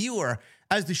as the viewer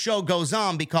as the show goes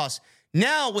on, because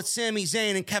now with Sami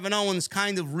Zayn and Kevin Owens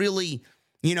kind of really,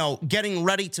 getting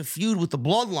ready to feud with the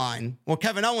Bloodline, or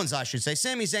Kevin Owens, I should say,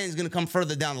 Sami Zayn is going to come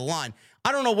further down the line.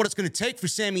 I don't know what it's going to take for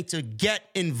Sami to get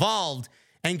involved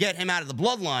and get him out of the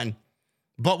Bloodline.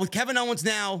 But with Kevin Owens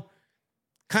now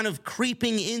kind of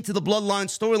creeping into the Bloodline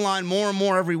storyline more and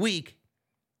more every week,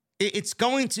 it's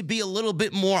going to be a little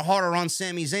bit more harder on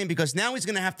Sami Zayn, because now he's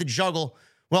going to have to juggle,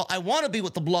 well, I want to be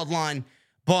with the Bloodline,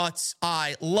 but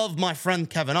I love my friend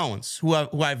Kevin Owens, who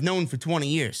I've known for 20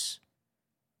 years.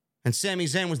 And Sami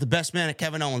Zayn was the best man at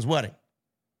Kevin Owens' wedding.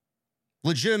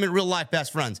 Legitimate, real-life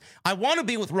best friends. I want to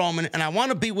be with Roman, and I want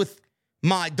to be with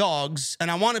my dogs, and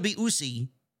I want to be Usi,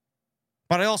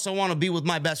 but I also want to be with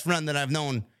my best friend that I've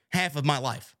known half of my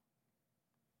life.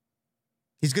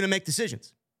 He's going to make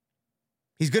decisions.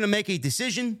 He's going to make a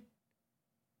decision.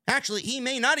 Actually, he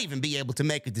may not even be able to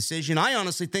make a decision. I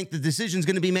honestly think the decision's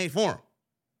going to be made for him.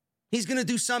 He's going to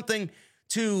do something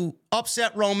to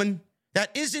upset Roman that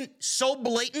isn't so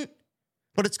blatant,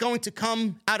 but it's going to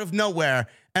come out of nowhere,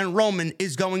 and Roman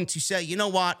is going to say, you know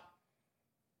what?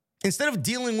 Instead of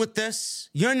dealing with this,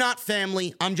 you're not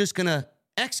family. I'm just going to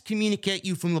excommunicate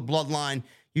you from the Bloodline.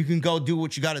 You can go do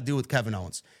what you got to do with Kevin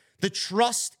Owens. The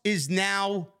trust is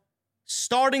now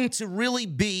starting to really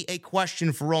be a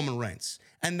question for Roman Reigns,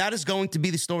 and that is going to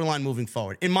be the storyline moving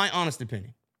forward, in my honest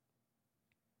opinion.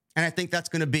 And I think that's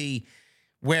going to be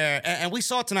where, and we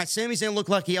saw tonight, Sami Zayn looked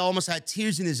like he almost had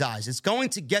tears in his eyes. It's going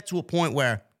to get to a point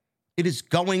where it is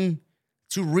going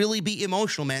to really be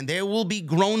emotional, man. There will be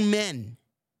grown men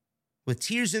with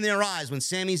tears in their eyes when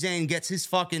Sami Zayn gets his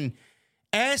fucking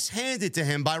ass handed to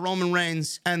him by Roman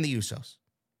Reigns and the Usos.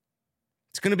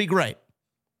 It's going to be great.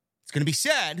 It's going to be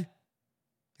sad,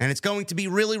 and it's going to be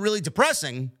really, really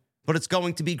depressing, but it's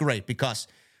going to be great, because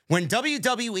when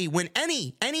WWE, when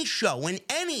any show,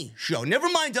 never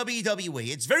mind WWE,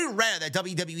 it's very rare that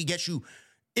WWE gets you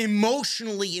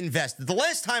emotionally invested. The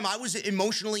last time I was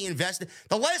emotionally invested,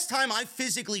 the last time I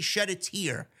physically shed a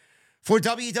tear for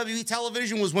WWE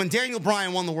television was when Daniel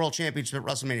Bryan won the World Championship at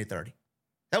WrestleMania 30.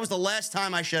 That was the last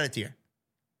time I shed a tear.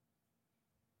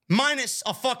 Minus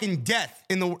a fucking death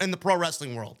in the pro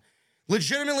wrestling world.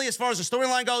 Legitimately, as far as the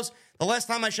storyline goes, the last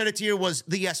time I shed a tear was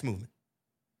the Yes Movement.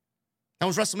 That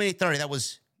was WrestleMania 30. That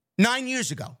was 9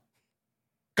 years ago.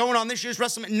 Going on this year's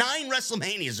WrestleMania, 9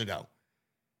 WrestleManias ago.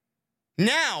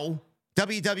 Now,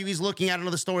 WWE's looking at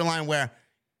another storyline where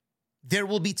there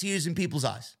will be tears in people's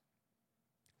eyes.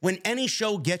 When any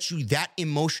show gets you that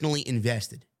emotionally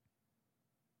invested,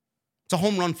 it's a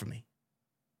home run for me.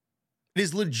 It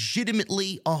is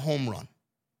legitimately a home run.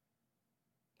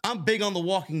 I'm big on The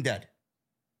Walking Dead.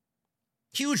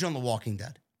 Huge on The Walking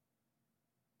Dead.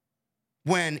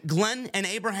 When Glenn and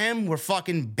Abraham were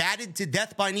fucking battered to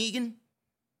death by Negan,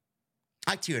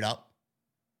 I teared up.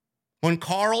 When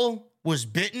Carl was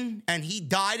bitten and he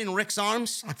died in Rick's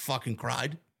arms, I fucking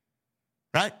cried.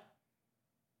 Right?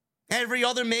 Every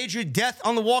other major death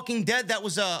on The Walking Dead that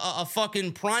was a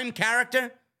fucking prime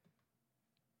character,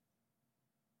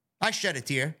 I shed a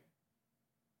tear.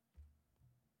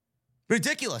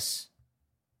 Ridiculous.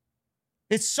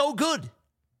 It's so good.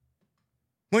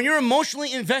 When you're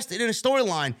emotionally invested in a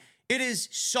storyline, it is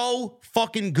so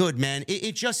fucking good, man.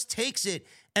 It just takes it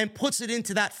and puts it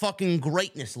into that fucking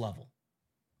greatness level.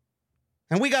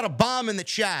 And we got a bomb in the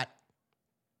chat.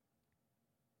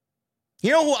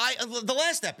 You know who the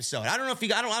last episode, I don't know if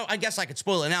you, I guess I could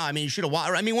spoil it now. I mean, you should have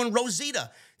watched. I mean, when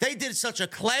Rosita, they did such a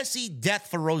classy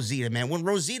death for Rosita, man. When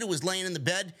Rosita was laying in the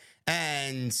bed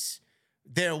and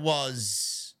there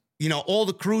was, all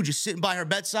the crew just sitting by her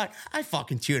bedside, I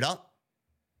fucking teared up.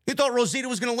 You thought Rosita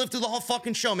was going to live through the whole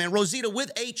fucking show, man. Rosita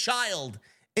with a child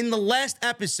in the last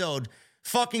episode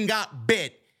fucking got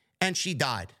bit and she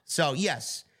died. So,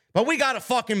 yes. But we got a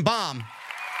fucking bomb.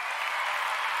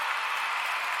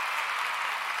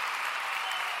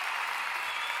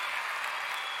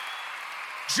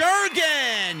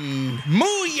 Jurgen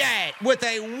Muyet with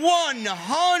a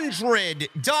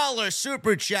 $100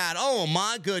 super chat. Oh,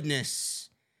 my goodness.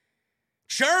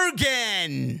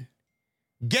 Jurgen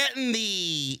getting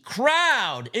the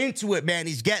crowd into it, man.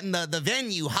 He's getting the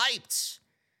venue hyped.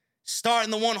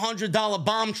 Starting the $100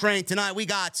 bomb train tonight. We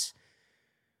got,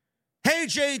 hey,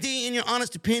 JD, in your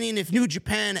honest opinion, if New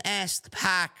Japan asked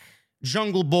Pac,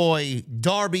 Jungle Boy,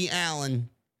 Darby Allin,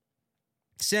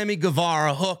 Sammy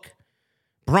Guevara, Hook,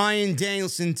 Bryan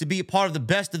Danielson to be a part of the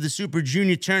best of the Super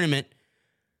Junior tournament,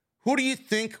 who do you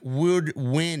think would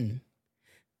win?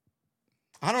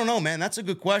 I don't know, man. That's a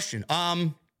good question.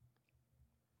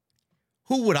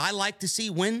 Who would I like to see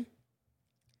win?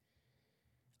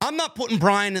 I'm not putting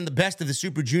Bryan in the best of the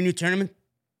Super Junior tournament.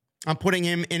 I'm putting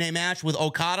him in a match with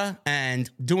Okada and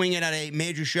doing it at a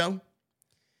major show.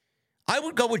 I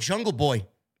would go with Jungle Boy.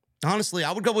 Honestly,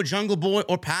 I would go with Jungle Boy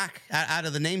or Pac out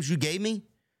of the names you gave me.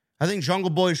 I think Jungle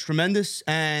Boy is tremendous,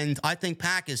 and I think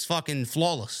Pac is fucking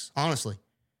flawless, honestly.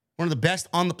 One of the best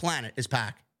on the planet is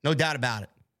Pac. No doubt about it.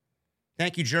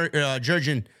 Thank you,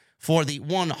 Jurgen, for the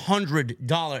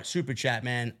 $100 super chat,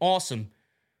 man. Awesome.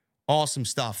 Awesome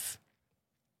stuff.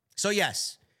 So,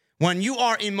 yes, when you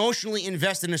are emotionally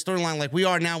invested in a storyline like we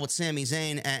are now with Sami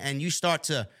Zayn, and you start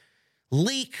to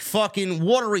leak fucking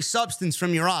watery substance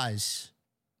from your eyes,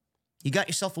 you got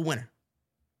yourself a winner.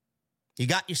 You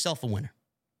got yourself a winner.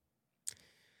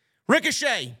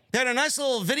 Ricochet, they had a nice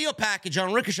little video package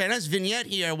on Ricochet, nice vignette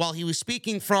here while he was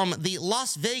speaking from the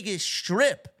Las Vegas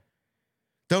Strip.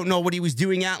 Don't know what he was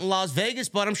doing out in Las Vegas,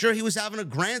 but I'm sure he was having a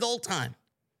grand old time.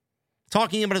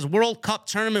 Talking about his World Cup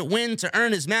tournament win to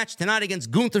earn his match tonight against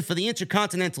Gunther for the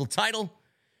Intercontinental title.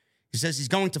 He says he's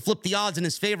going to flip the odds in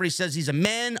his favor. He says he's a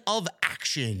man of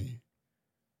action.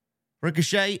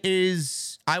 Ricochet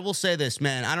is, I will say this,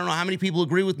 man. I don't know how many people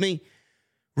agree with me.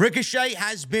 Ricochet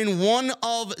has been one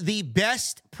of the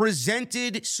best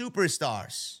presented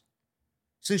superstars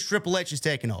since Triple H has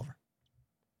taken over.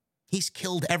 He's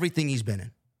killed everything he's been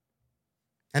in.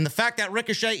 And the fact that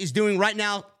Ricochet is doing right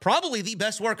now probably the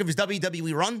best work of his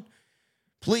WWE run,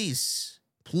 please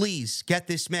get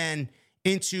this man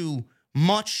into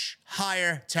much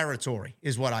higher territory,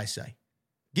 is what I say.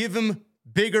 Give him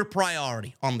bigger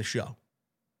priority on the show.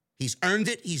 He's earned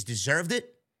it. He's deserved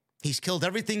it. He's killed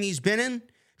everything he's been in.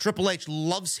 Triple H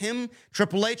loves him.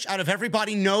 Triple H, out of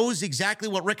everybody, knows exactly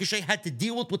what Ricochet had to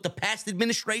deal with the past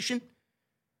administration.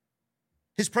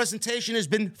 His presentation has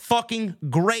been fucking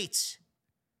great.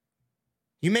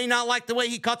 You may not like the way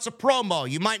he cuts a promo.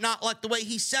 You might not like the way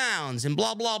he sounds and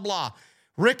blah, blah, blah.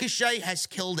 Ricochet has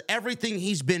killed everything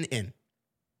he's been in.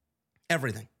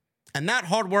 Everything. And that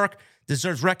hard work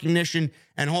deserves recognition,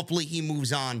 and hopefully he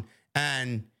moves on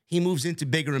and he moves into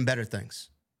bigger and better things.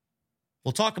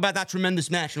 We'll talk about that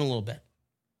tremendous match in a little bit.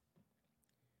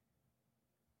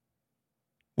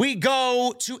 We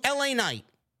go to LA Knight.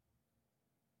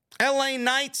 LA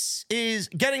Knight is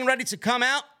getting ready to come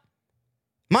out.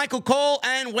 Michael Cole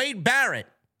and Wade Barrett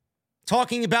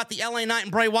talking about the LA Knight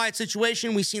and Bray Wyatt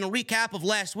situation. We've seen a recap of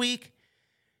last week.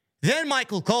 Then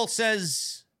Michael Cole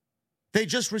says they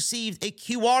just received a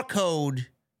QR code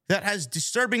that has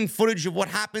disturbing footage of what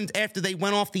happened after they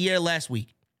went off the air last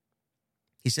week.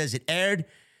 He says it aired,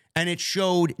 and it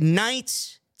showed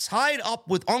Knight tied up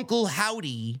with Uncle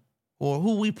Howdy, or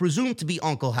who we presume to be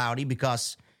Uncle Howdy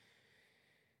because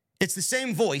it's the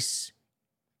same voice,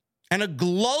 and a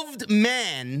gloved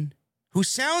man who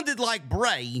sounded like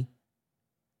Bray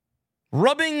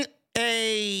rubbing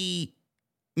a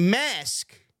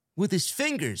mask with his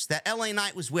fingers that LA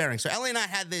Knight was wearing. So LA Knight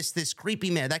had this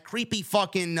creepy man, that creepy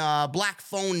fucking black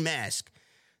phone mask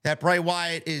that Bray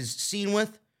Wyatt is seen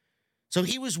with. So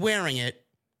he was wearing it,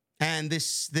 and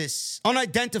this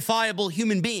unidentifiable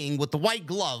human being with the white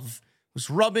glove was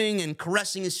rubbing and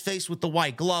caressing his face with the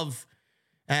white glove.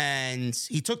 And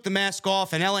he took the mask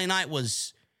off, and LA Knight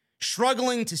was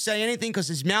struggling to say anything because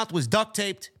his mouth was duct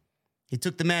taped. He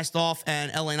took the mask off,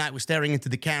 and LA Knight was staring into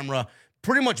the camera,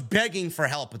 pretty much begging for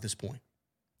help at this point.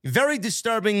 Very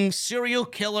disturbing, serial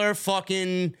killer,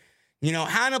 fucking,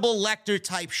 Hannibal Lecter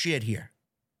type shit here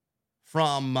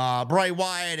from Bray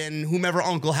Wyatt and whomever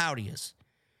Uncle Howdy is.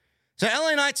 So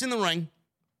LA Knight's in the ring,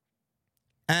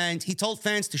 and he told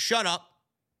fans to shut up.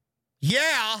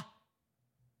 Yeah,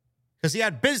 because he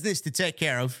had business to take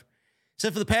care of.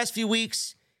 So for the past few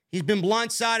weeks, he's been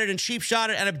blindsided and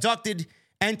cheap-shotted and abducted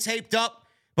and taped up,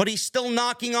 but he's still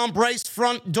knocking on Bray's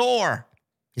front door.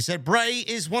 He said Bray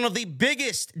is one of the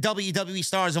biggest WWE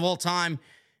stars of all time,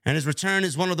 and his return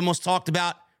is one of the most talked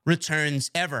about returns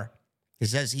ever. He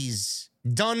says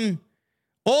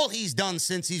all he's done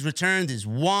since he's returned is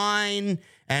whine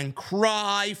and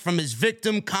cry from his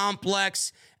victim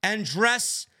complex and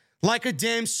dress like a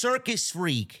damn circus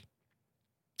freak,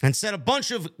 and said a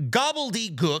bunch of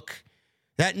gobbledygook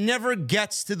that never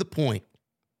gets to the point.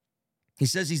 He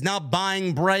says he's now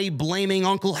buying Bray, blaming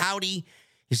Uncle Howdy.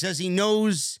 He says he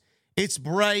knows it's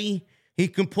Bray. He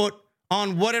can put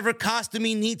on whatever costume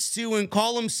he needs to and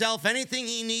call himself anything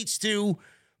he needs to,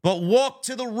 but walk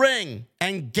to the ring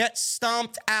and get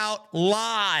stomped out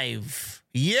live.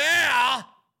 Yeah!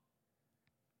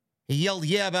 He yelled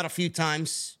yeah about a few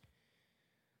times.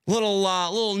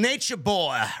 Little nature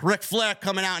boy, Ric Flair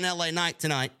coming out in LA Knight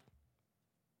tonight.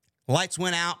 Lights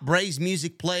went out. Bray's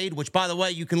music played, which, by the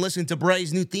way, you can listen to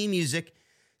Bray's new theme music.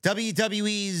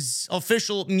 WWE's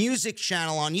official music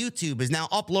channel on YouTube has now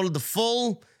uploaded the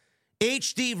full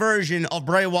HD version of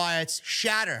Bray Wyatt's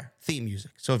Shatter theme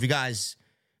music. So if you guys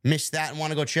missed that and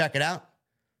want to go check it out,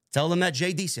 tell them that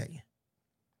JD sent you.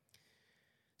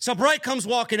 So Bray comes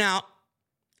walking out,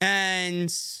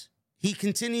 and he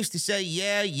continues to say,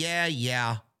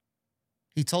 yeah.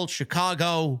 He told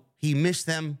Chicago he missed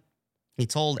them. He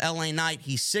told LA Knight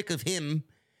he's sick of him.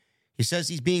 He says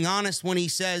he's being honest when he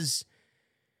says,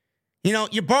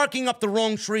 you're barking up the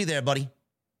wrong tree there, buddy.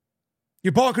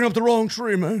 You're barking up the wrong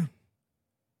tree, man.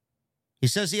 He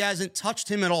says he hasn't touched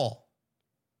him at all.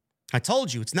 I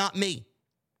told you, it's not me.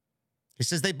 He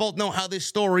says they both know how this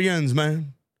story ends,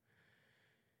 man.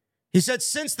 He said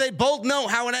since they both know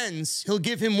how it ends, he'll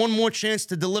give him one more chance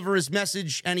to deliver his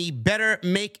message, and he better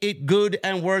make it good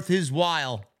and worth his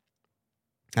while.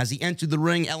 As he entered the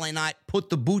ring, LA Knight put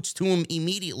the boots to him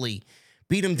immediately,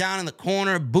 beat him down in the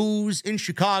corner, boos in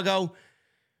Chicago.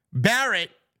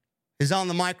 Barrett is on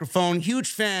the microphone,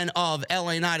 huge fan of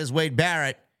LA Knight as Wade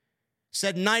Barrett,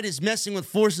 said Knight is messing with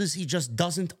forces he just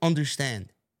doesn't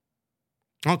understand.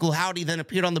 Uncle Howdy then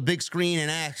appeared on the big screen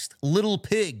and asked, "Little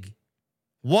pig,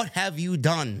 what have you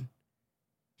done?"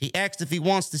 He asked if he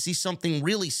wants to see something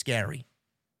really scary.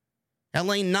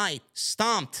 LA Knight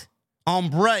stomped on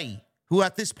Bray, who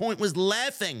at this point was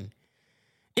laughing.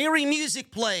 Eerie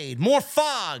music played. More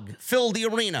fog filled the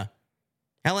arena.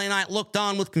 LA Knight looked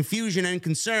on with confusion and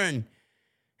concern,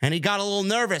 and he got a little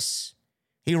nervous.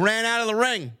 He ran out of the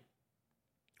ring.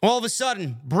 All of a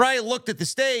sudden, Bray looked at the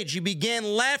stage. He began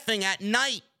laughing at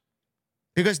Knight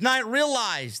because Knight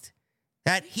realized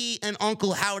that he and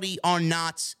Uncle Howdy are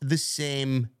not the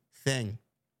same thing.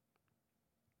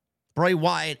 Bray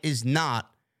Wyatt is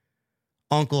not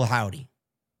Uncle Howdy.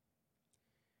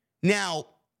 Now,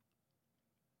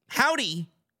 Howdy,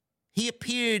 he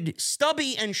appeared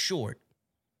stubby and short.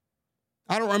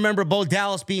 I don't remember Bo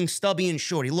Dallas being stubby and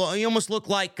short. He almost looked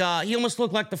like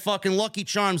the fucking Lucky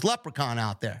Charms leprechaun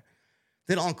out there.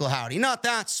 Did Uncle Howdy? Not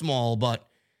that small, but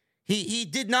He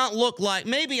did not look like,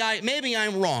 maybe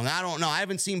I'm wrong. I don't know. I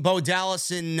haven't seen Bo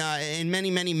Dallas in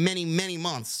many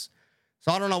months.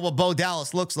 So I don't know what Bo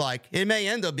Dallas looks like. It may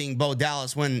end up being Bo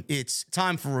Dallas when it's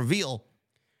time for reveal.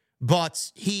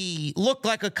 But he looked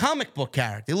like a comic book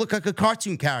character. He looked like a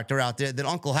cartoon character out there, that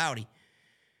Uncle Howdy.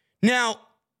 Now,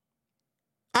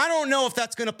 I don't know if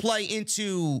that's going to play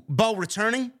into Bo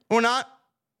returning or not.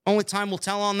 Only time will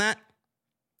tell on that.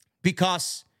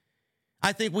 Because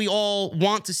I think we all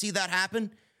want to see that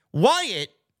happen. Wyatt,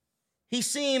 he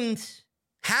seemed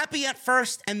happy at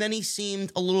first, and then he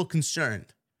seemed a little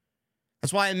concerned.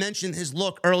 That's why I mentioned his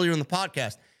look earlier in the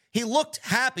podcast. He looked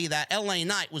happy that LA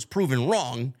Knight was proven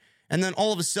wrong, and then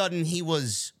all of a sudden he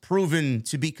was proven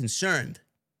to be concerned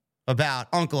about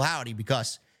Uncle Howdy,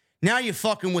 because now you're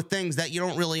fucking with things that you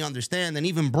don't really understand, and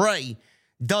even Bray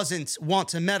doesn't want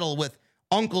to meddle with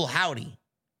Uncle Howdy.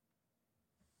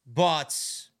 But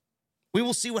we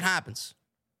will see what happens.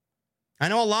 I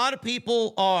know a lot of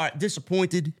people are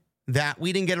disappointed that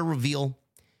we didn't get a reveal.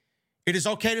 It is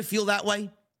okay to feel that way,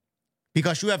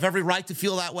 because you have every right to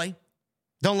feel that way.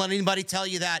 Don't let anybody tell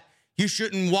you that you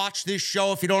shouldn't watch this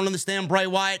show if you don't understand Bray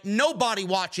Wyatt. Nobody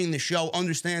watching the show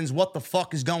understands what the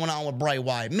fuck is going on with Bray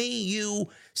Wyatt. Me, you,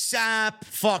 Sap,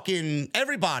 fucking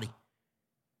everybody.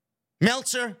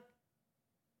 Meltzer.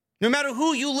 No matter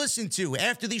who you listen to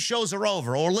after these shows are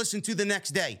over or listen to the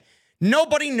next day,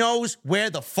 nobody knows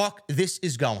where the fuck this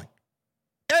is going.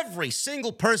 Every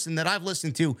single person that I've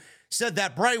listened to said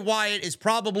that Bray Wyatt is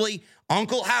probably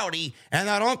Uncle Howdy, and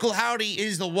that Uncle Howdy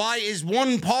is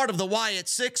one part of the Wyatt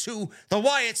Six, who the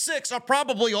Wyatt Six are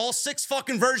probably all 6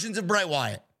 fucking versions of Bray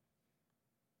Wyatt.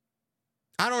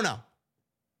 I don't know.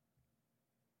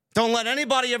 Don't let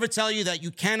anybody ever tell you that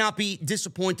you cannot be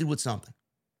disappointed with something.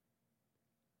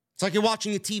 It's like you're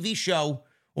watching a TV show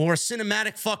or a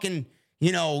cinematic fucking,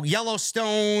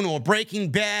 Yellowstone or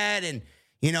Breaking Bad, and,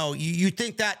 you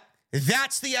think that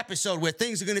that's the episode where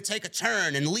things are going to take a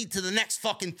turn and lead to the next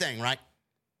fucking thing, right?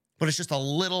 But it's just a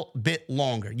little bit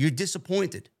longer. You're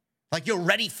disappointed. Like you're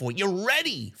ready for it. You're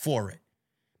ready for it.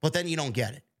 But then you don't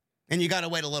get it. And you got to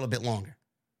wait a little bit longer.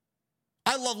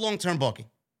 I love long-term booking.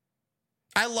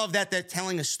 I love that they're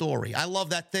telling a story. I love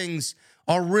that things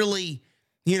are really,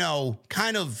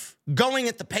 kind of going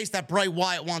at the pace that Bray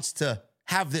Wyatt wants to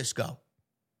have this go.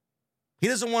 He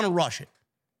doesn't want to rush it.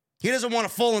 He doesn't want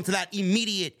to fall into that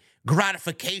immediate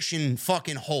gratification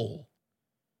fucking hole.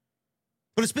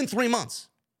 But it's been 3 months.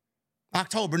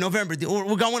 October, November,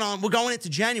 we're going into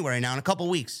January now in a couple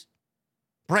weeks.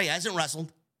 Bray hasn't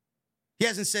wrestled. He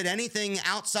hasn't said anything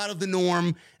outside of the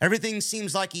norm. Everything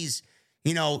seems like he's,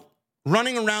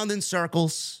 running around in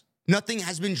circles. Nothing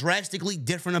has been drastically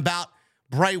different about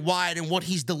Bray Wyatt and what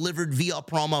he's delivered via a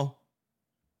promo.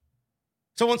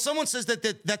 So when someone says that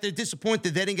they're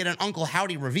disappointed they didn't get an Uncle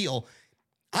Howdy reveal,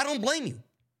 I don't blame you.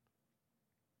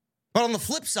 But on the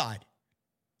flip side,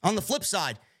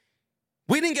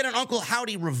 we didn't get an Uncle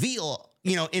Howdy reveal,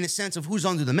 in a sense of who's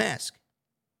under the mask.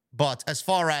 But as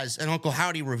far as an Uncle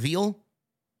Howdy reveal,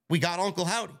 we got Uncle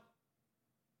Howdy.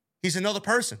 He's another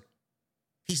person.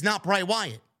 He's not Bray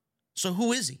Wyatt. So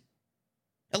who is he?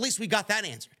 At least we got that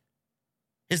answered.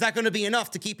 Is that going to be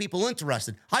enough to keep people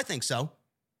interested? I think so.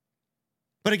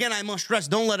 But again, I must stress,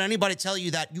 don't let anybody tell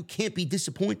you that you can't be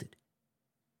disappointed.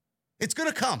 It's going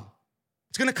to come.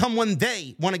 It's going to come when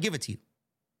they want to give it to you,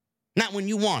 not when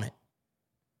you want it.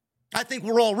 I think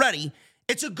we're all ready.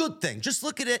 It's a good thing. Just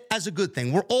look at it as a good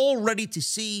thing. We're all ready to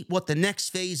see what the next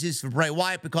phase is for Bray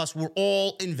Wyatt because we're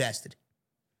all invested.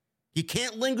 You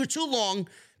can't linger too long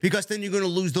because then you're going to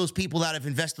lose those people that have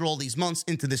invested all these months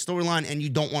into this storyline, and you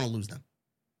don't want to lose them.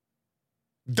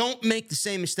 Don't make the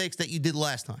same mistakes that you did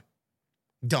last time.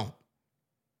 Don't.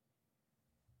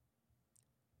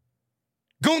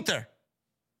 Gunther.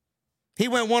 He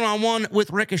went one-on-one with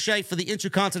Ricochet for the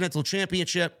Intercontinental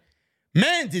Championship.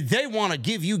 Man, did they want to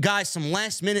give you guys some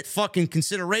last-minute fucking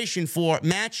consideration for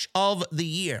Match of the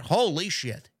Year. Holy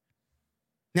shit.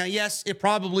 Now, yes, it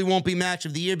probably won't be Match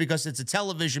of the Year because it's a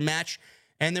television match,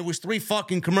 and there was 3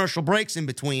 fucking commercial breaks in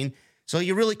between, so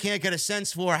you really can't get a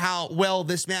sense for how well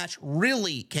this match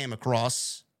really came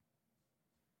across.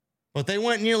 But they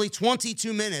went nearly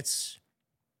 22 minutes,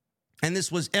 and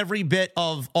this was every bit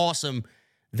of awesome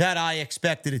that I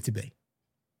expected it to be.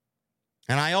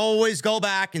 And I always go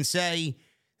back and say,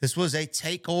 this was a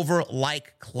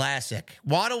takeover-like classic.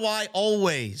 Why do I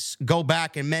always go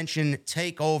back and mention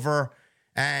takeover?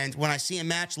 And when I see a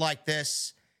match like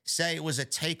this, say it was a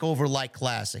takeover-like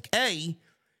classic. A,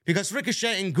 because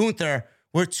Ricochet and Gunther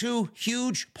were 2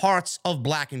 huge parts of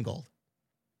Black and Gold.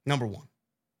 Number 1.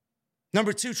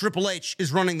 Number 2, Triple H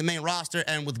is running the main roster,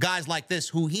 and with guys like this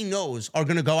who he knows are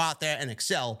going to go out there and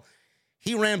excel,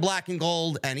 he ran Black and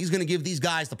Gold, and he's going to give these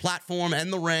guys the platform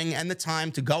and the ring and the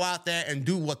time to go out there and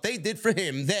do what they did for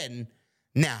him then,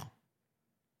 now.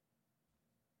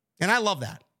 And I love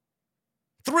that.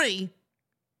 3,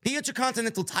 the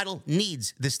Intercontinental title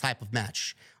needs this type of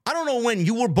match. I don't know when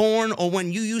you were born or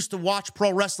when you used to watch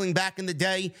pro wrestling back in the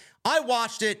day. I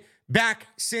watched it back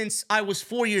since I was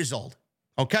 4 years old,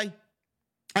 okay?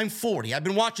 I'm 40. I've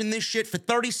been watching this shit for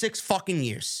 36 fucking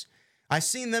years. I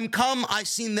seen them come. I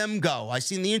seen them go. I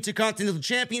seen the Intercontinental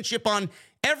Championship on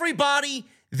everybody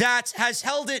that has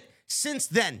held it since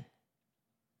then.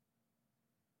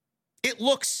 It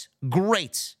looks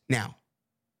great now.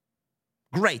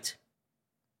 Great.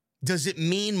 Does it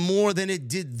mean more than it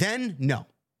did then? No.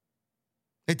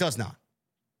 It does not.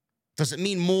 Does it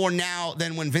mean more now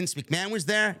than when Vince McMahon was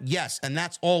there? Yes, and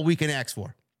that's all we can ask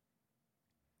for.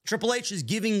 Triple H is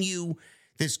giving you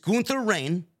this Gunther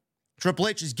reign. Triple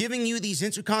H is giving you these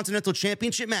Intercontinental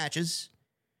Championship matches.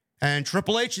 And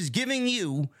Triple H is giving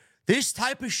you this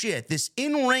type of shit, this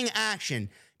in-ring action,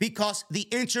 because the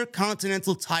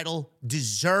Intercontinental title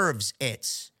deserves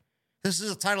it. This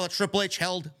is a title that Triple H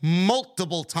held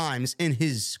multiple times in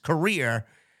his career.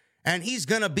 And he's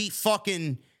going to be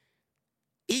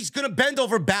he's going to bend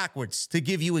over backwards to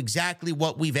give you exactly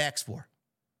what we've asked for.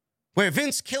 Where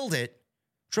Vince killed it,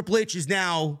 Triple H is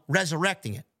now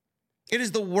resurrecting it. It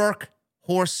is the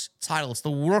workhorse title. It's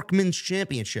the workman's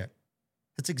championship.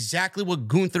 That's exactly what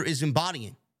Gunther is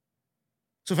embodying.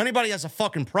 So if anybody has a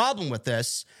fucking problem with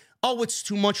this, oh, it's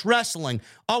too much wrestling.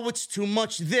 Oh, it's too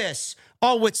much this.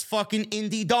 Oh, it's fucking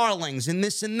indie darlings and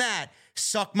this and that.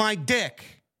 Suck my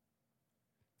dick.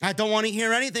 I don't want to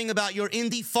hear anything about your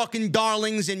indie fucking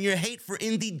darlings and your hate for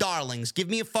indie darlings. Give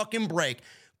me a fucking break.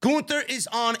 Gunther is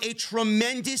on a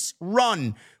tremendous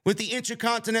run with the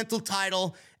Intercontinental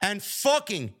title, and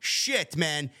fucking shit,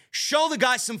 man. Show the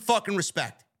guy some fucking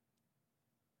respect.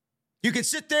 You can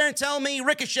sit there and tell me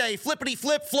Ricochet, flippity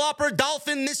flip, flopper,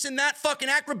 dolphin, this and that, fucking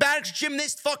acrobatics,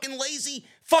 gymnast, fucking lazy,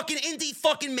 fucking indie,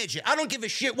 fucking midget. I don't give a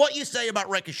shit what you say about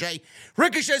Ricochet.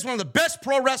 Ricochet is one of the best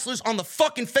pro wrestlers on the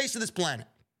fucking face of this planet.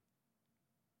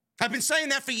 I've been saying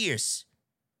that for years.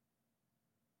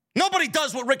 Nobody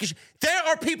does what Ricochet. There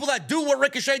are people that do what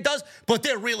Ricochet does, but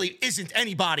there really isn't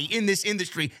anybody in this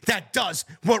industry that does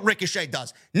what Ricochet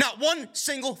does. Not one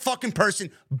single fucking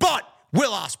person but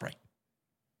Will Ospreay.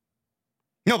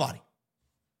 Nobody.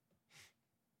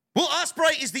 Will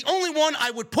Ospreay is the only one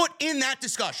I would put in that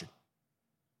discussion.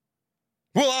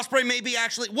 Will Ospreay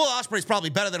Will Ospreay is probably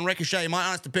better than Ricochet in my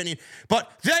honest opinion,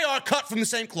 but they are cut from the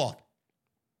same cloth.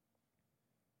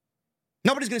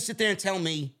 Nobody's going to sit there and tell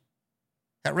me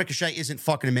that Ricochet isn't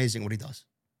fucking amazing what he does.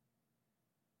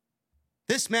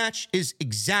 This match is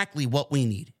exactly what we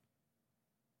need.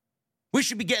 We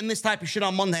should be getting this type of shit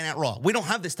on Monday Night Raw. We don't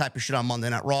have this type of shit on Monday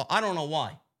Night Raw. I don't know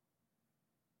why.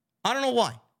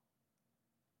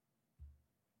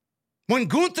 When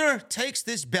Gunther takes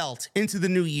this belt into the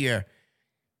new year,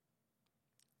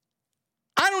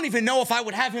 I don't even know if I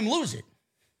would have him lose it,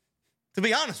 to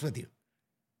be honest with you.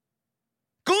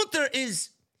 Gunther is...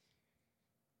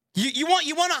 You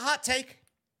want a hot take?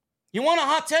 You want a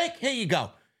hot take? Here you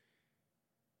go.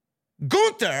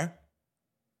 Gunther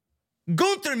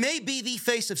may be the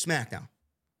face of SmackDown.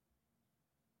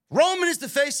 Roman is the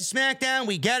face of SmackDown.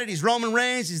 We get it. He's Roman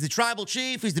Reigns. He's the tribal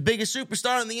chief. He's the biggest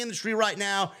superstar in the industry right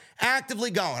now.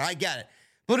 Actively going. I get it.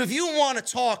 But if you want to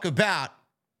talk about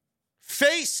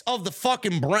face of the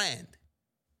fucking brand,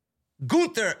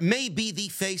 Gunther may be the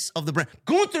face of the brand.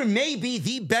 Gunther may be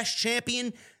the best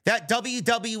champion that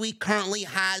WWE currently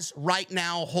has right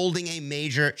now holding a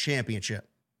major championship.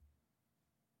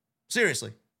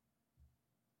 Seriously.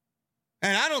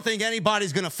 And I don't think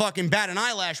anybody's going to fucking bat an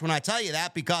eyelash when I tell you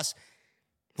that, because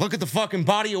look at the fucking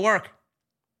body of work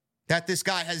that this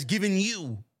guy has given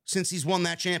you since he's won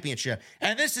that championship.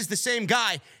 And this is the same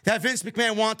guy that Vince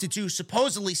McMahon wanted to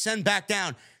supposedly send back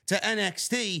down to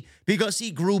NXT because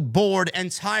he grew bored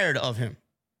and tired of him.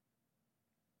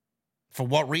 For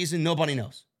what reason, nobody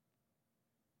knows.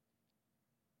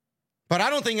 But I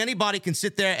don't think anybody can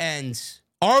sit there and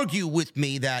argue with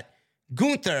me that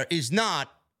Gunther is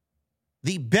not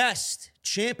the best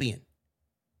champion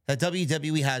that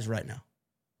WWE has right now.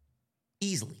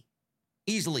 Easily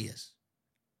is.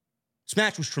 This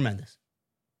match was tremendous.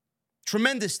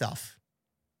 Tremendous stuff.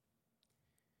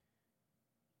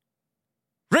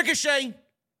 Ricochet,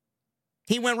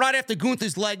 he went right after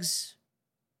Gunther's legs,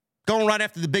 going right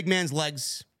after the big man's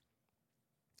legs.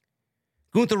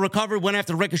 Gunther recovered, went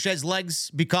after Ricochet's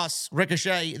legs because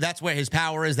Ricochet, that's where his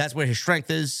power is, that's where his strength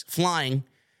is, flying.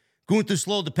 Gunther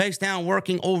slowed the pace down,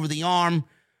 working over the arm.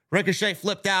 Ricochet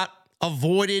flipped out,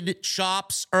 avoided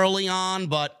chops early on,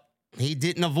 but he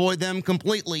didn't avoid them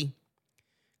completely.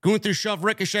 Gunther shoved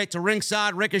Ricochet to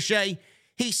ringside. Ricochet,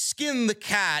 he skinned the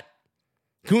cat.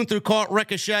 Gunther caught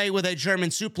Ricochet with a German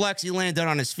suplex. He landed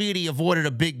on his feet. He avoided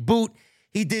a big boot.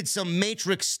 He did some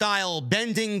Matrix-style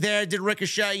bending there, did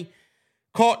Ricochet.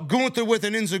 Caught Gunther with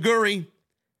an enziguri.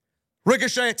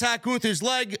 Ricochet attacked Gunther's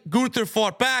leg. Gunther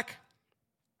fought back.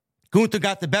 Gunther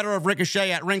got the better of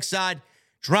Ricochet at ringside,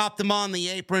 dropped him on the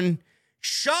apron,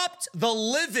 chopped the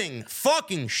living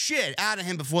fucking shit out of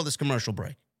him before this commercial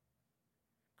break.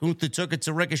 Gunther took it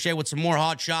to Ricochet with some more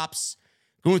hard chops.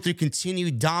 Gunther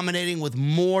continued dominating with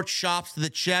more chops to the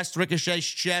chest. Ricochet's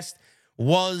chest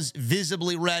was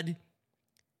visibly red.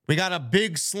 We got a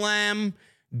big slam.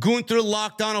 Gunther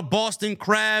locked on a Boston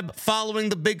Crab following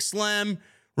the big slam.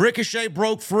 Ricochet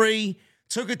broke free,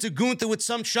 took it to Gunther with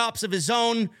some chops of his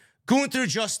own. Gunther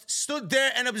just stood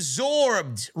there and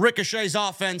absorbed Ricochet's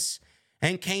offense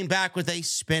and came back with a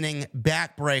spinning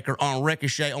backbreaker on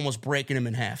Ricochet, almost breaking him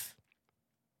in half.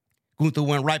 Gunther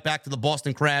went right back to the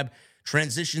Boston Crab,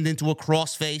 transitioned into a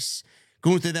crossface.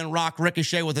 Gunther then rocked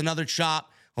Ricochet with another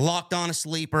chop, locked on a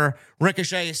sleeper.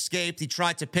 Ricochet escaped. He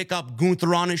tried to pick up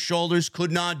Gunther on his shoulders,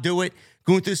 could not do it.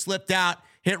 Gunther slipped out,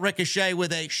 hit Ricochet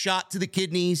with a shot to the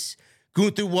kidneys.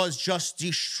 Gunther was just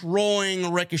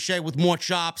destroying Ricochet with more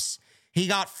chops. He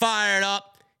got fired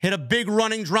up, hit a big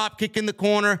running drop kick in the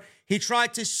corner. He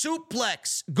tried to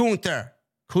suplex Gunther,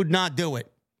 could not do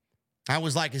it. I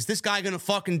was like, is this guy going to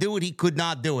fucking do it? He could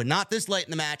not do it. Not this late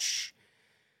in the match.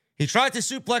 He tried to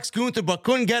suplex Gunther, but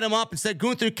couldn't get him up. Instead,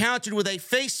 Gunther countered with a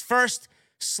face-first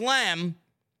slam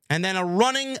and then a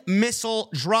running missile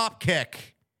drop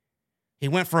kick. He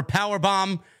went for a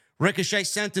powerbomb. Ricochet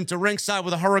sent him to ringside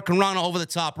with a Hurricane Rana over the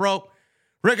top rope.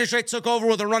 Ricochet took over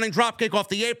with a running drop kick off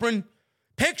the apron.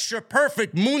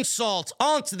 Picture-perfect moonsault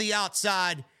onto the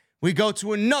outside. We go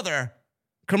to another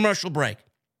commercial break.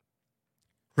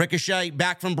 Ricochet,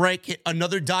 back from break, hit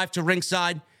another dive to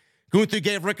ringside. Gunther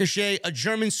gave Ricochet a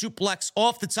German suplex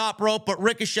off the top rope, but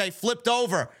Ricochet flipped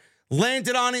over,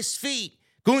 landed on his feet.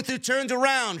 Gunther turned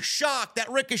around, shocked that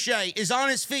Ricochet is on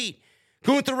his feet.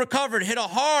 Gunther recovered, hit a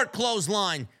hard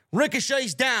clothesline.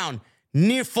 Ricochet's down.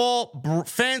 Near fall.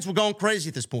 Fans were going crazy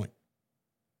at this point.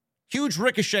 Huge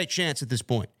Ricochet chance at this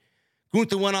point.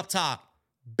 Gunther went up top.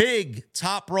 Big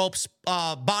top rope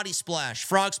body splash,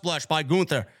 frog splash by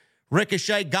Gunther.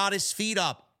 Ricochet got his feet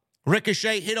up.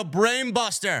 Ricochet hit a brain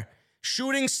buster.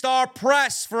 Shooting star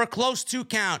press for a close 2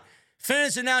 count.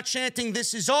 Fans are now chanting,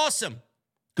 "This is awesome."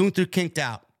 Gunther kinked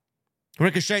out.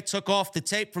 Ricochet took off the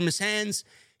tape from his hands.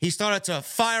 He started to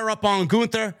fire up on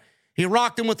Gunther. He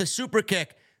rocked him with a super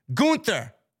kick.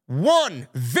 Gunther, one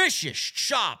vicious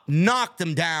chop, knocked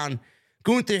him down.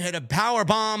 Gunther hit a power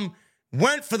bomb,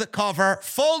 went for the cover,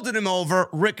 folded him over.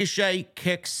 Ricochet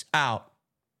kicks out.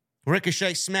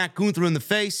 Ricochet smacked Gunther in the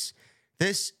face.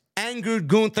 This angered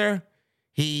Gunther.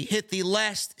 He hit the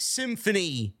last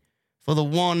symphony for the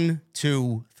 1,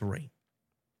 2, 3.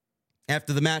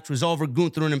 After the match was over,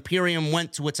 Gunther and Imperium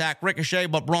went to attack Ricochet,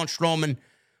 but Braun Strowman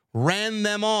ran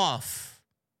them off.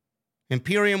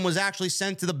 Imperium was actually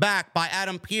sent to the back by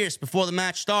Adam Pearce before the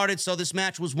match started, so this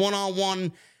match was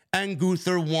one-on-one, and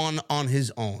Gunther won on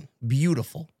his own.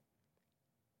 Beautiful.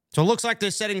 So it looks like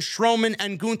they're setting Strowman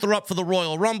and Gunther up for the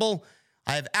Royal Rumble.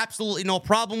 I have absolutely no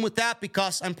problem with that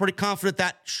because I'm pretty confident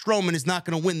that Strowman is not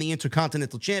going to win the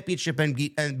Intercontinental Championship and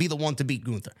be the one to beat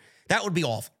Gunther. That would be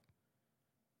awful.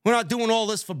 We're not doing all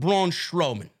this for Braun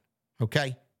Strowman,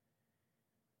 okay?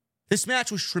 This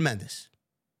match was tremendous.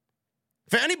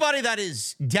 For anybody that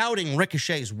is doubting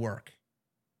Ricochet's work,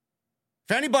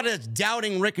 for anybody that's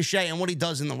doubting Ricochet and what he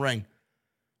does in the ring,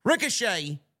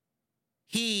 Ricochet,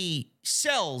 his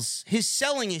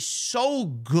selling is so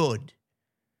good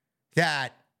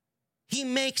that he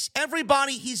makes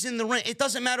everybody he's in the ring, it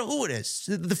doesn't matter who it is.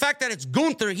 The fact that it's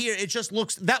Gunther here, it just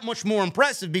looks that much more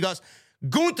impressive because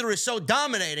Gunther is so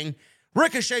dominating,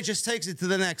 Ricochet just takes it to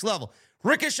the next level.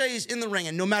 Ricochet is in the ring,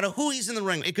 and no matter who he's in the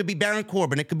ring, it could be Baron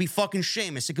Corbin, it could be fucking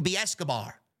Sheamus, it could be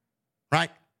Escobar, right?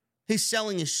 His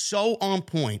selling is so on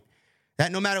point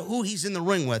that no matter who he's in the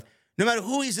ring with,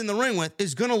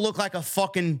 is going to look like a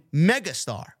fucking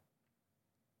megastar.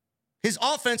 His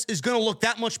offense is going to look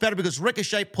that much better because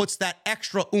Ricochet puts that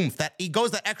extra oomph, that he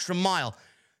goes that extra mile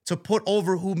to put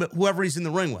over whoever he's in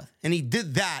the ring with. And he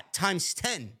did that times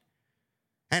 10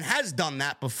 and has done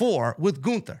that before with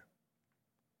Gunther.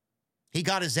 He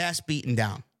got his ass beaten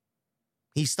down.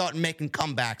 He started making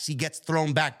comebacks. He gets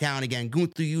thrown back down again.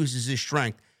 Gunther uses his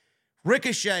strength.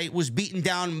 Ricochet was beaten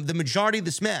down the majority of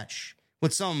this match.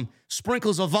 with some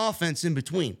sprinkles of offense in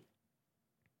between.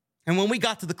 And when we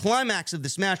got to the climax of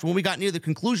this match, when we got near the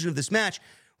conclusion of this match,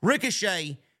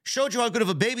 Ricochet showed you how good of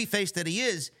a babyface that he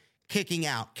is, kicking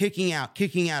out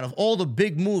of all the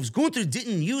big moves. Gunther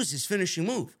didn't use his finishing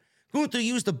move. Gunther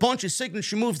used a bunch of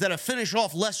signature moves that finish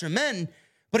off lesser men,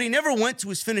 but he never went to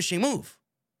his finishing move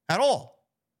at all.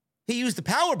 He used the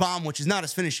power bomb, which is not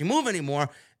his finishing move anymore,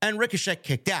 and Ricochet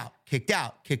kicked out.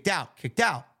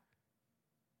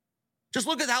 Just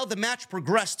look at how the match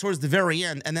progressed towards the very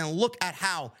end, and then look at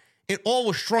how it all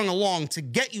was strung along to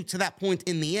get you to that point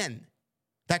in the end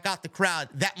that got the crowd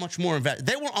that much more invested.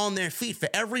 They were on their feet for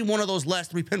every one of those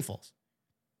last 3 pinfalls.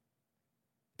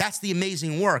 That's the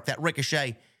amazing work that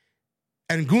Ricochet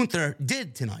and Gunther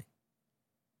did tonight.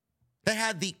 They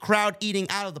had the crowd eating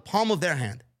out of the palm of their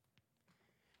hand.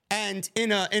 And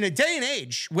in a day and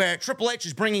age where Triple H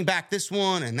is bringing back this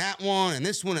one and that one and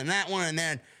this one and that one, and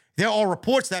then there are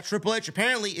reports that Triple H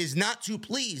apparently is not too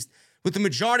pleased with the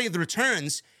majority of the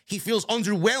returns. He feels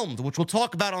underwhelmed, which we'll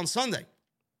talk about on Sunday.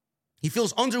 He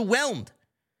feels underwhelmed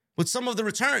with some of the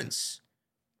returns.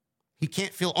 He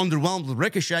can't feel underwhelmed with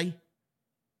Ricochet.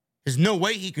 There's no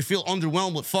way he could feel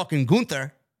underwhelmed with fucking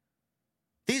Gunther.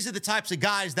 These are the types of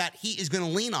guys that he is going to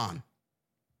lean on.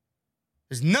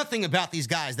 There's nothing about these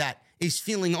guys that is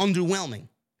feeling underwhelming.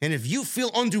 And if you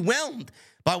feel underwhelmed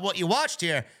by what you watched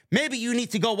here, maybe you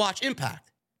need to go watch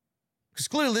Impact. Because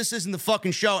clearly this isn't the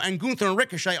fucking show, and Gunther and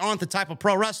Ricochet aren't the type of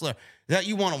pro wrestler that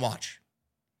you want to watch.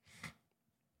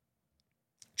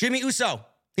 Jimmy Uso,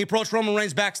 he approached Roman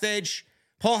Reigns backstage.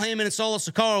 Paul Heyman and Solo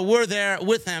Sikoa were there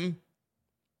with him.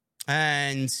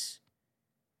 And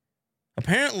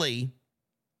apparently,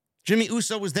 Jimmy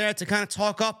Uso was there to kind of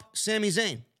talk up Sami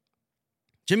Zayn.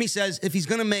 Jimmy says if he's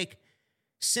going to make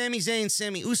Sami Zayn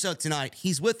Sami Uso tonight,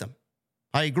 he's with him.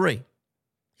 I agree.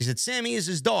 He said Sami is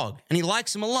his dog, and he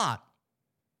likes him a lot.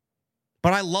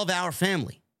 But I love our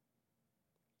family.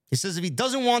 He says if he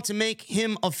doesn't want to make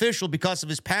him official because of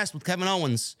his past with Kevin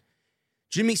Owens,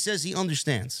 Jimmy says he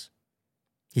understands.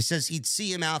 He says he'd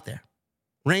see him out there.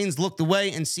 Reigns looked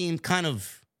away and seemed kind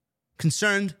of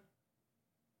concerned.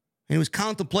 And he was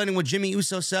contemplating what Jimmy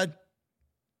Uso said.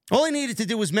 All he needed to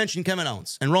do was mention Kevin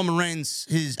Owens, and Roman Reigns,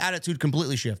 his attitude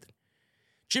completely shifted.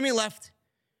 Jimmy left.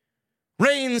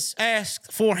 Reigns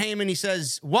asked for Heyman. He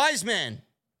says, "Wise man."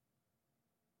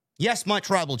 "Yes, my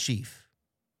tribal chief."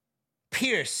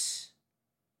 "Pierce."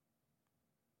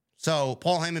 So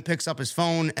Paul Heyman picks up his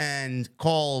phone and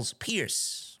calls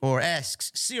Pierce, or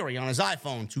asks Siri on his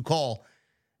iPhone to call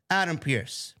Adam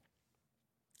Pierce.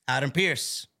 Adam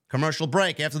Pierce, commercial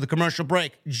break. After the commercial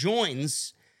break,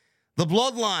 joins the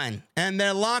Bloodline and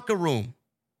their locker room.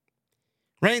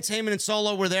 Reigns, Heyman, and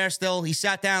Solo were there still. He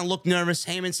sat down, looked nervous.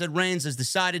 Heyman said Reigns has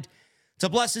decided to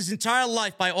bless his entire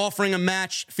life by offering a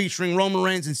match featuring Roman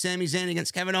Reigns and Sami Zayn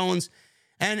against Kevin Owens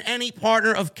and any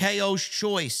partner of KO's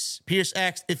choice. Pierce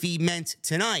asked if he meant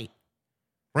tonight.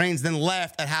 Reigns then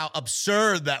laughed at how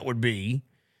absurd that would be.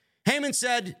 Heyman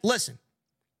said, "Listen,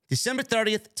 December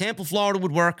 30th, Tampa, Florida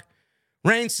would work."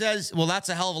 Reigns says, "Well, that's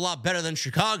a hell of a lot better than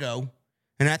Chicago.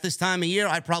 And at this time of year,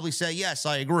 I'd probably say, yes,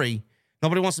 I agree.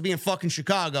 Nobody wants to be in fucking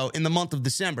Chicago in the month of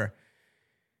December."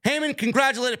 Heyman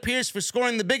congratulated Pierce for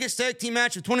scoring the biggest tag team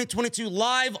match of 2022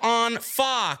 live on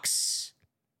Fox.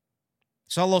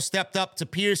 Solo stepped up to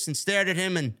Pierce and stared at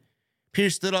him, and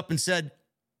Pierce stood up and said,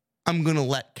 "I'm going to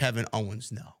let Kevin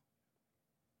Owens know."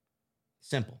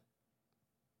 Simple.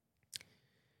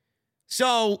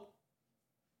 So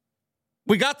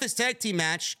we got this tag team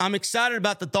match. I'm excited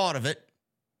about the thought of it.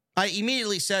 I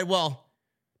immediately said, well,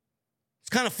 it's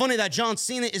kind of funny that John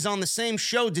Cena is on the same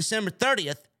show December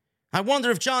 30th. I wonder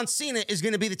if John Cena is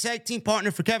going to be the tag team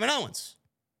partner for Kevin Owens.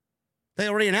 They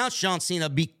already announced John Cena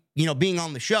being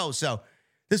on the show, so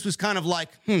this was kind of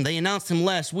like, they announced him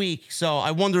last week, so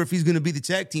I wonder if he's going to be the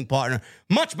tag team partner.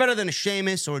 Much better than a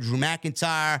Sheamus or a Drew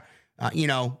McIntyre,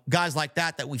 guys like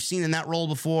that we've seen in that role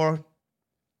before.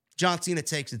 John Cena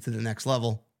takes it to the next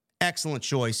level. Excellent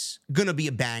choice. Gonna be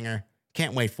a banger.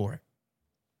 Can't wait for it.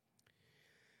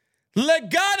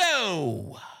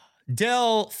 Legado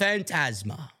del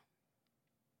Fantasma.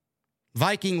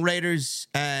 Viking Raiders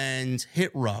and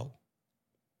Hit Row.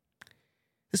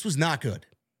 This was not good.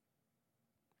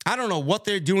 I don't know what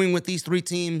they're doing with these 3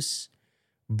 teams,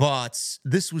 but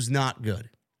this was not good.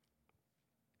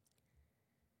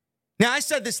 Now, I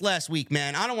said this last week,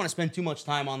 man. I don't want to spend too much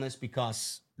time on this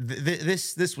because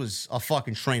this was a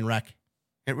fucking train wreck.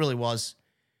 It really was.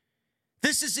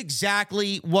 This is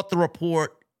exactly what the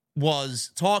report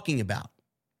was talking about,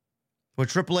 where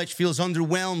Triple H feels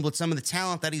underwhelmed with some of the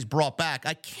talent that he's brought back.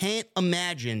 I can't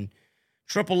imagine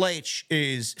Triple H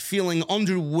is feeling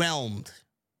underwhelmed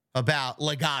about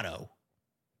Legado.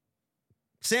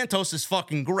 Santos is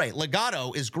fucking great.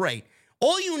 Legado is great.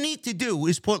 All you need to do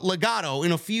is put Legado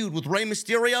in a feud with Rey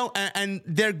Mysterio, and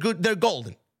they're good. They're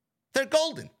golden. They're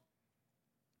golden.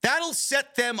 That'll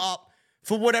set them up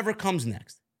for whatever comes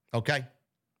next. Okay?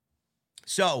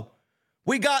 So,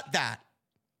 we got that.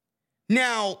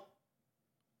 Now,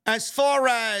 as far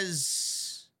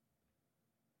as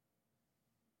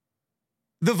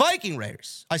the Viking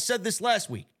Raiders, I said this last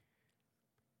week.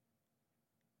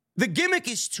 The gimmick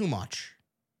is too much.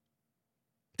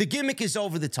 The gimmick is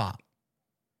over the top.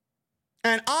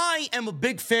 And I am a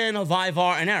big fan of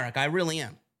Ivar and Eric. I really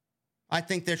am. I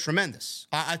think they're tremendous.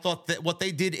 I thought that what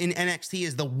they did in NXT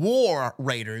as the War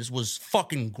Raiders was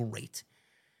fucking great.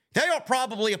 They are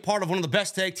probably a part of one of the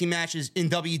best tag team matches in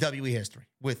WWE history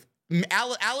with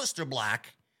Aleister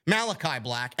Black, Malachi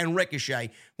Black, and Ricochet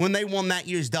when they won that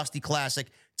year's Dusty Classic.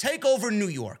 Take over New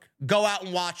York. Go out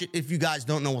and watch it if you guys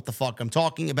don't know what the fuck I'm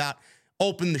talking about.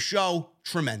 Open the show.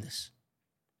 Tremendous.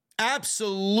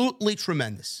 Absolutely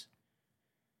tremendous.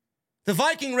 The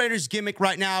Viking Raiders gimmick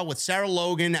right now with Sarah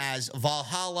Logan as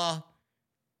Valhalla,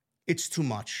 it's too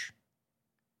much.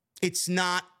 It's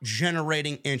not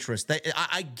generating interest.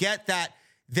 I get that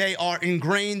they are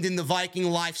ingrained in the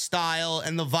Viking lifestyle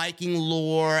and the Viking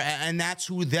lore, and that's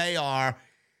who they are.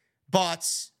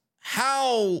 But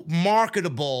how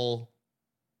marketable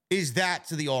is that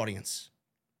to the audience?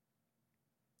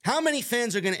 How many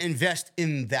fans are going to invest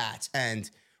in that and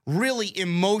really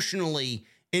emotionally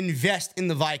invest in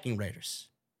the Viking Raiders?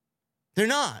 They're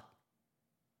not.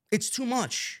 It's too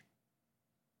much.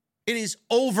 It is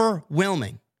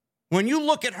overwhelming. When you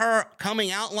look at her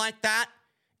coming out like that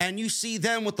and you see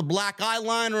them with the black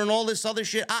eyeliner and all this other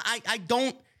shit, I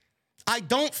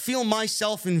don't feel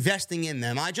myself investing in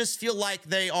them. I just feel like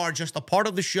they are just a part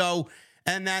of the show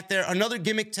and that they're another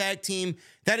gimmick tag team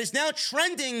that is now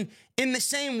trending in the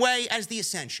same way as the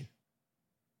Ascension.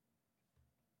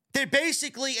 They're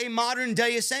basically a modern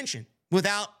day Ascension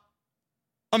without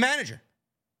a manager.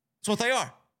 That's what they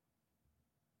are.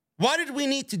 Why did we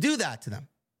need to do that to them?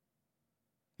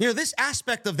 You know, this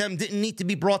aspect of them didn't need to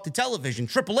be brought to television.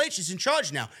 Triple H is in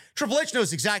charge now. Triple H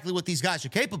knows exactly what these guys are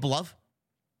capable of.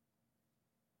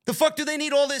 The fuck do they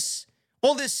need all this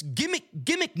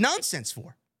gimmick nonsense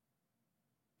for?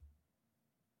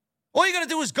 All you got to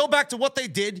do is go back to what they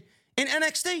did in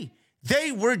NXT.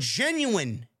 They were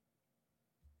genuine.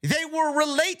 They were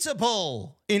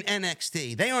relatable in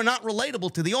NXT. They are not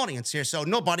relatable to the audience here, so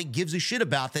nobody gives a shit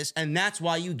about this, and that's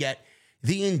why you get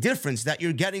the indifference that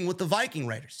you're getting with the Viking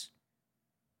Raiders.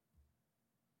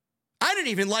 I didn't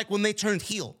even like when they turned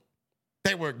heel.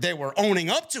 They were owning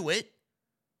up to it.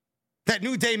 That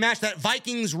New Day match, that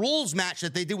Vikings rules match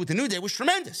that they did with the New Day was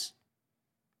tremendous.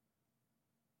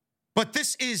 But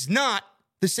this is not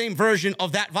the same version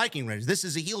of that Viking Raiders. This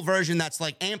is a heel version that's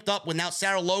like amped up with now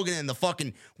Sarah Logan and the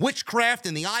fucking witchcraft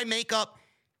and the eye makeup.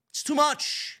 It's too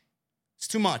much. It's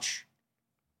too much.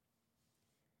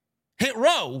 Hit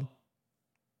Row,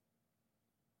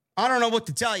 I don't know what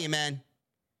to tell you, man.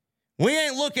 We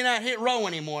ain't looking at Hit Row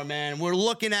anymore, man. We're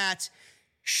looking at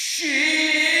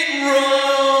Shit Row.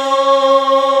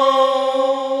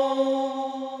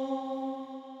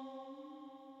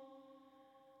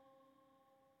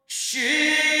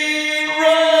 Shit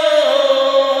Row.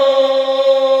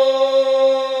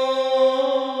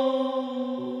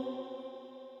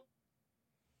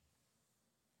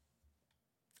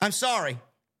 I'm sorry.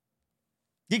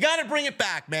 You got to bring it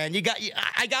back, man.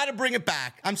 I got to bring it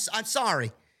back. I'm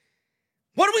sorry.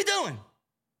 What are we doing?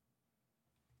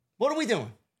 What are we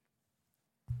doing?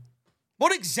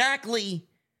 What exactly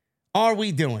are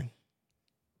we doing?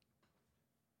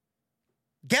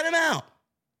 Get them out.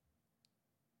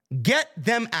 Get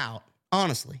them out,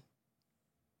 honestly.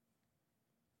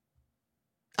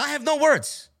 I have no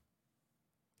words.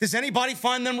 Does anybody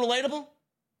find them relatable?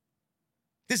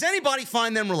 Does anybody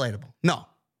find them relatable? No.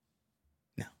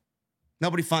 No.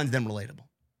 Nobody finds them relatable.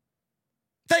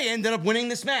 They ended up winning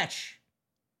this match.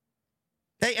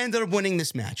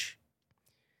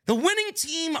 The winning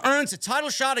team earns a title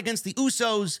shot against the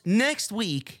Usos next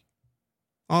week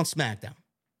on SmackDown.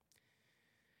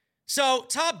 So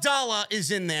Top Dollar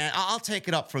is in there. I'll take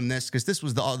it up from this because this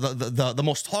was the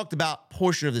most talked about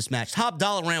portion of this match. Top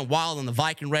Dollar ran wild on the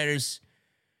Viking Raiders.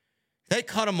 They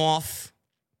cut him off.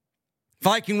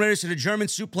 Viking Raiders hit a German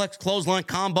suplex clothesline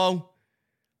combo.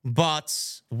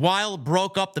 But Wild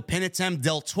broke up the pin attempt.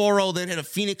 Del Toro then hit a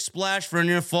Phoenix Splash for a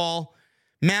near fall.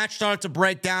 Match started to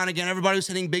break down again. Everybody was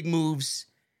hitting big moves.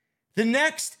 The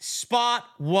next spot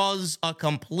was a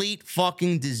complete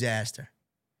fucking disaster.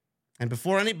 And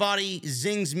before anybody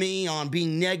zings me on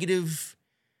being negative,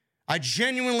 I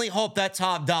genuinely hope that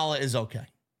Top Dollar is okay.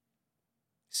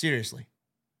 Seriously.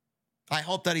 I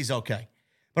hope that he's okay.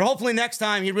 But hopefully next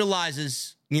time he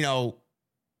realizes,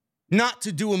 not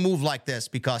to do a move like this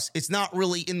because it's not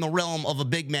really in the realm of a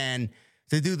big man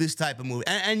to do this type of move.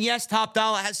 And yes, Top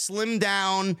Dollar has slimmed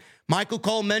down. Michael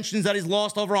Cole mentions that he's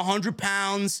lost over 100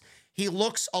 pounds. He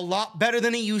looks a lot better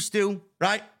than he used to,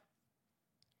 right?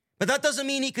 But that doesn't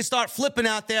mean he could start flipping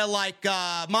out there like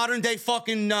modern day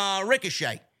fucking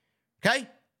Ricochet, okay?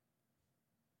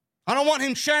 I don't want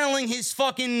him channeling his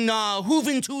fucking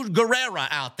Juventud Guerrera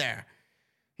out there.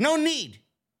 No need.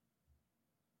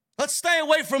 Let's stay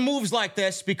away from moves like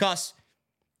this because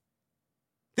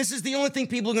this is the only thing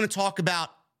people are going to talk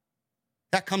about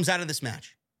that comes out of this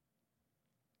match.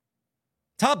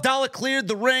 Top Dollar cleared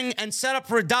the ring and set up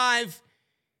for a dive.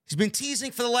 He's been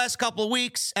teasing for the last couple of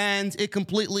weeks, and it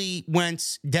completely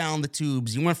went down the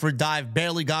tubes. He went for a dive,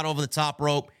 barely got over the top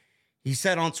rope. He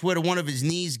said on Twitter one of his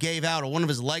knees gave out or one of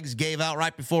his legs gave out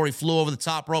right before he flew over the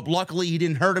top rope. Luckily, he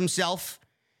didn't hurt himself.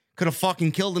 Could have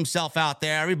fucking killed himself out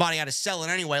there. Everybody had to sell it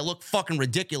anyway. It looked fucking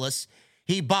ridiculous.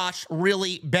 He botched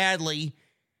really badly.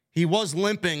 He was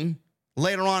limping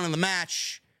later on in the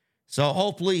match. So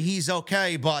hopefully he's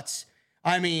okay. But,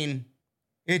 I mean,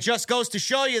 it just goes to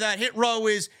show you that Hit Row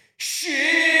is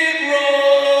shit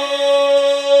row.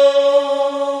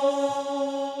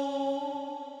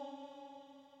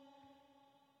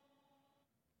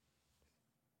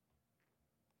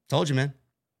 Told you, man.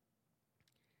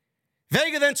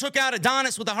 Vega then took out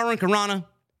Adonis with a Hurricane Rana.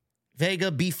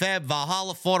 Vega, B-Fab,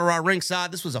 Valhalla fought around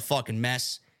ringside. This was a fucking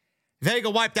mess. Vega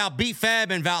wiped out B-Fab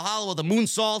and Valhalla with a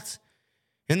moonsault.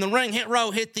 In the ring, Hit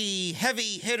Row hit the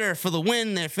heavy hitter for the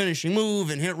win, their finishing move,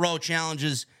 and Hit Row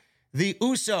challenges the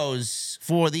Usos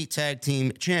for the tag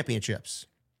team championships.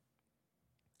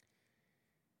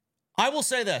 I will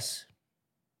say this.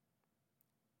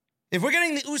 If we're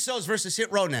getting the Usos versus Hit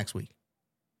Row next week,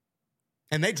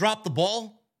 and they drop the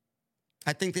ball,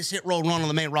 I think this Hit Row run on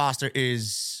the main roster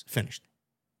is finished.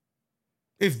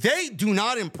 If they do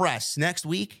not impress next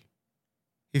week,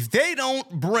 if they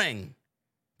don't bring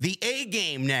the A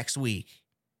game next week,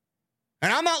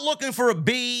 and I'm not looking for a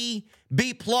B,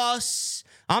 B+,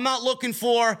 I'm not looking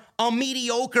for a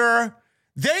mediocre,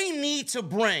 they need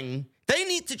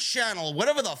to channel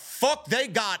whatever the fuck they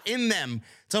got in them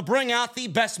to bring out the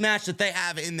best match that they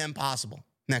have in them possible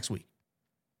next week.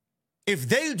 If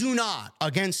they do not,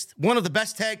 against one of the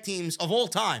best tag teams of all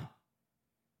time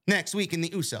next week in the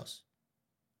Usos,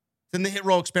 then the Hit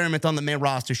Row experiment on the main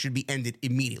roster should be ended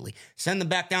immediately. Send them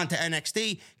back down to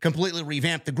NXT, completely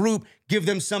revamp the group, give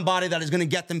them somebody that is going to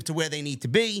get them to where they need to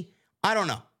be. I don't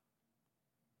know.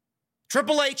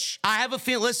 Triple H, I have a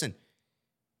feeling, listen,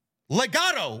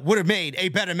 Legado would have made a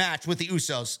better match with the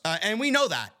Usos, and we know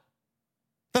that.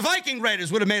 The Viking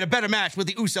Raiders would have made a better match with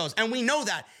the Usos, and we know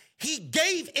that. He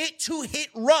gave it to Hit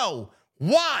Row.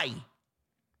 Why?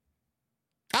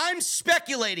 I'm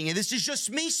speculating, and this is just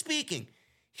me speaking.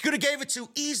 He could have gave it to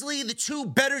easily the two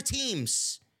better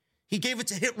teams. He gave it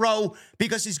to Hit Row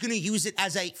because he's going to use it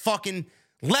as a fucking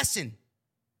lesson.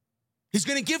 He's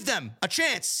going to give them a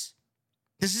chance.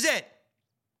 This is it.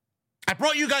 I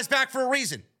brought you guys back for a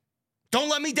reason. Don't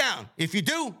let me down. If you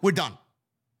do, we're done.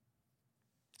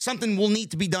 Something will need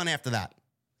to be done after that.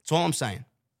 That's all I'm saying.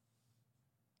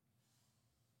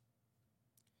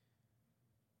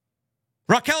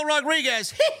 Raquel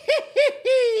Rodriguez.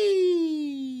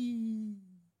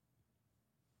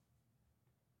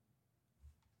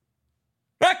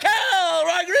 Raquel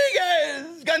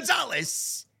Rodriguez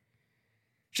Gonzalez.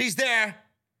 She's there,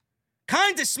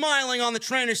 kind of smiling on the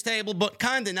trainer's table, but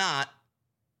kind of not.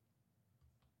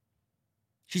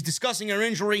 She's discussing her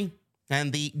injury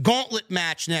and the gauntlet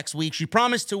match next week. She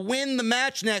promised to win the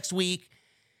match next week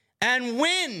and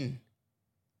win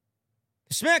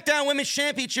the SmackDown Women's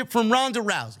Championship from Ronda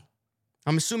Rousey.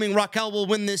 I'm assuming Raquel will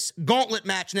win this gauntlet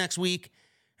match next week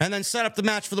and then set up the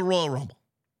match for the Royal Rumble.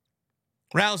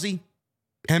 Rousey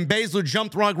and Baszler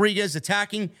jumped Rodriguez,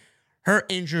 attacking her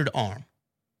injured arm.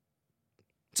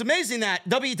 It's amazing that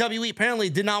WWE apparently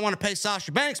did not want to pay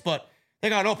Sasha Banks, but they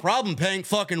got no problem paying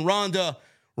fucking Ronda.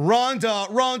 They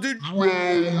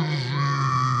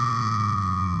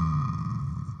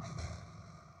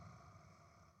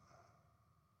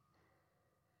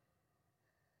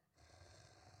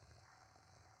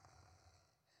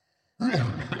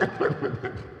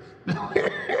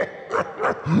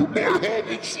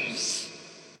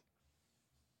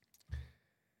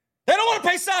don't want to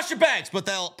pay Sasha Banks, but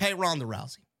they'll pay Ronda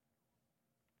Rousey.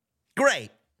 Great.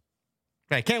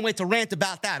 Can't wait to rant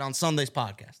about that on Sunday's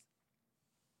podcast.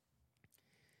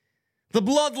 The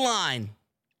Bloodline.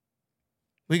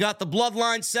 We got the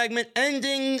Bloodline segment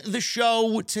ending the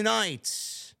show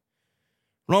tonight.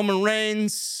 Roman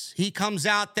Reigns, he comes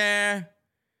out there.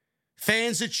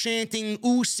 Fans are chanting,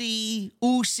 Usi,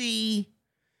 Usi.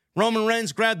 Roman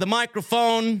Reigns grabbed the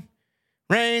microphone.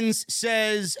 Reigns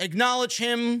says, acknowledge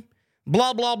him,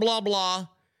 blah, blah, blah, blah.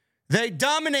 They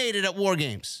dominated at War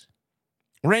Games.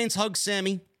 Reigns hugged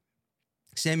Sami.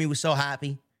 Sami was so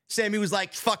happy. Sami was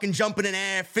like fucking jumping in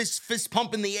air, fist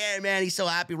pumping the air, man. He's so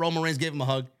happy. Roman Reigns gave him a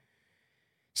hug.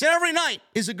 Said every night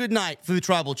is a good night for the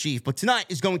Tribal Chief, but tonight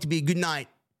is going to be a good night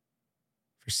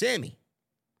for Sami.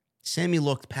 Sami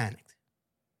looked panicked.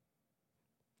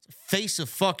 Face of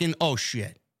fucking, oh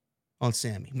shit, on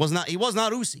Sami. He was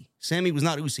not Usi. Sami was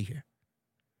not Usi here.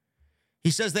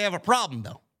 He says they have a problem,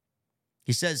 though.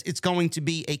 He says it's going to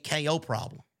be a KO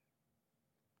problem.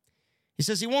 He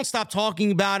says he won't stop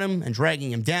talking about him and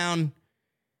dragging him down.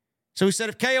 So he said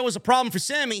if KO is a problem for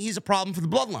Sami, he's a problem for the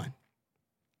Bloodline.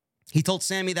 He told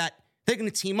Sami that they're going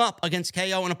to team up against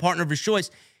KO and a partner of his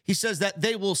choice. He says that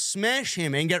they will smash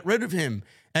him and get rid of him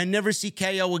and never see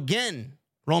KO again.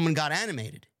 Roman got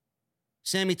animated.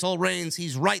 Sami told Reigns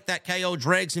he's right that KO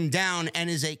drags him down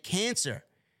and is a cancer.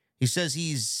 He says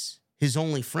he's his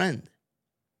only friend.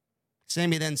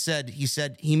 Sami then said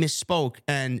he misspoke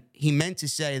and he meant to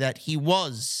say that he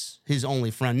was his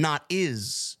only friend, not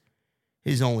is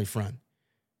his only friend,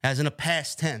 as in a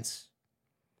past tense.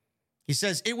 He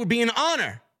says it would be an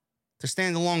honor to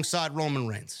stand alongside Roman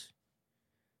Reigns.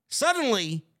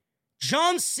 Suddenly,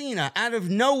 John Cena, out of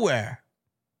nowhere,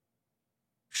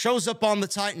 shows up on the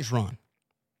Titantron.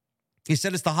 He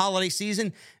said it's the holiday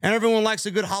season, and everyone likes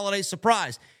a good holiday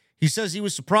surprise. He says he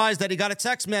was surprised that he got a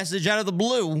text message out of the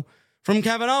blue from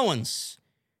Kevin Owens.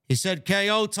 He said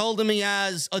KO told him he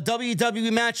has a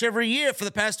WWE match every year for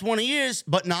the past 20 years,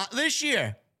 but not this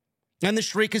year. And the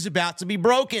streak is about to be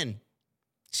broken.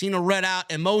 Cena read out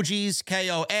emojis.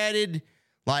 KO added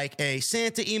like a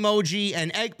Santa emoji,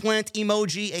 an eggplant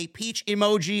emoji, a peach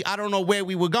emoji. I don't know where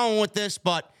we were going with this,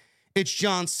 but it's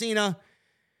John Cena.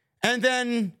 And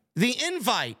then the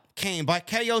invite came by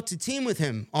KO to team with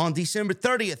him on December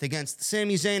 30th against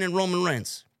Sami Zayn and Roman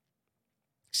Reigns.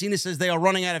 Cena says they are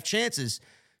running out of chances,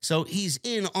 so he's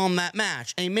in on that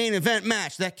match, a main event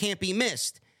match that can't be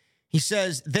missed. He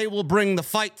says they will bring the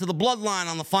fight to the Bloodline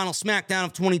on the final SmackDown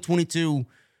of 2022.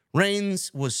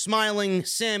 Reigns was smiling,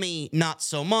 Sami not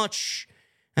so much,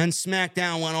 and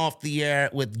SmackDown went off the air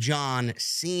with John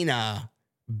Cena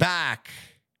back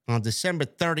on December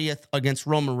 30th against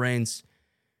Roman Reigns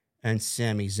and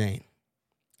Sami Zayn.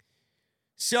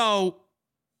 So,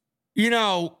 you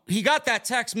know, he got that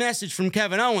text message from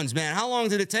Kevin Owens, man. How long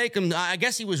did it take him? I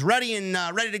guess he was ready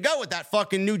to go with that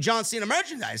fucking new John Cena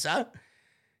merchandise, huh?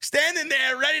 Standing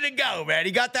there, ready to go, man.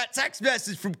 He got that text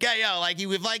message from KO like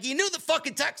he knew the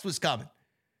fucking text was coming.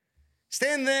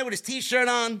 Standing there with his t-shirt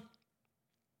on.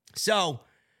 So,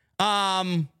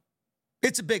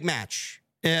 it's a big match.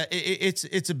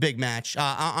 It's a big match.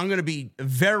 I'm going to be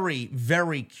very,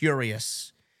 very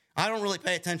curious. I don't really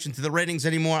pay attention to the ratings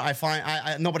anymore. I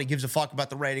find nobody gives a fuck about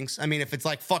the ratings. I mean, if it's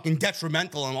like fucking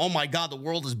detrimental and oh my God, the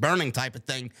world is burning type of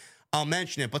thing, I'll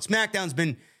mention it. But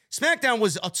SmackDown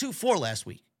was a 2-4 last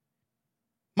week.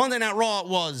 Monday Night Raw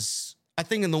was, I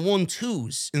think, in the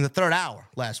 1-2s in the third hour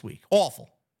last week. Awful.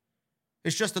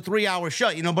 It's just a 3-hour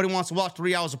show. Nobody wants to watch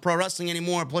 3 hours of pro wrestling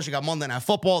anymore. Plus, you got Monday Night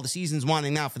Football. The season's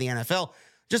winding down for the NFL.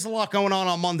 Just a lot going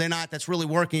on Monday night that's really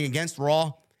working against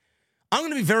Raw. I'm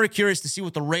going to be very curious to see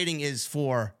what the rating is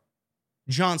for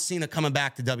John Cena coming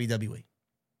back to WWE.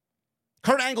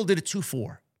 Kurt Angle did a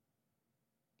 2-4.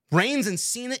 Reigns and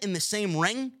Cena in the same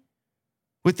ring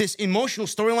with this emotional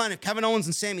storyline of Kevin Owens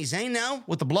and Sami Zayn now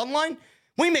with the Bloodline,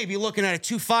 we may be looking at a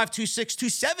 2-5, 2-6,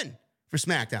 2-7 for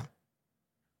SmackDown.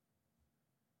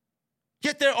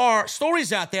 Yet there are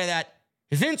stories out there that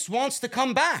Vince wants to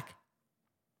come back.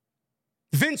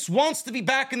 Vince wants to be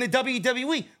back in the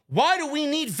WWE. Why do we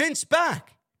need Vince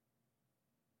back?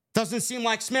 Doesn't seem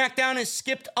like SmackDown has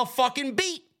skipped a fucking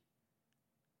beat.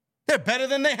 They're better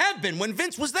than they have been when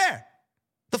Vince was there.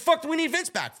 The fuck do we need Vince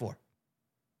back for?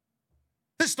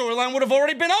 This storyline would have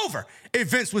already been over if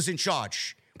Vince was in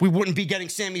charge. We wouldn't be getting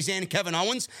Sami Zayn and Kevin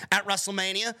Owens at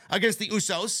WrestleMania against the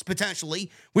Usos,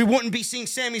 potentially. We wouldn't be seeing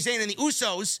Sami Zayn and the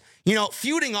Usos,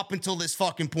 feuding up until this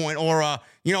fucking point or,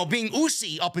 being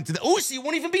Usi up into the... Usi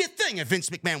wouldn't even be a thing if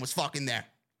Vince McMahon was fucking there.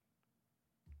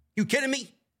 You kidding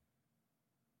me?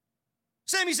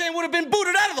 Sami Zayn would have been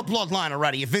booted out of the Bloodline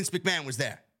already if Vince McMahon was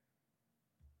there.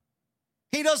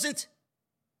 He doesn't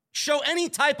show any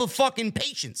type of fucking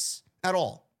patience at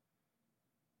all.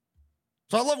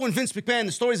 So I love when Vince McMahon,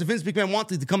 the stories of Vince McMahon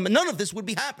wanted to come, but none of this would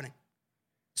be happening.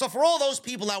 So for all those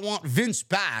people that want Vince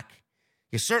back,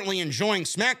 you're certainly enjoying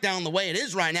SmackDown the way it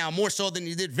is right now, more so than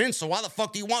you did Vince. So why the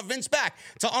fuck do you want Vince back?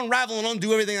 To unravel and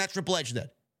undo everything that Triple H did.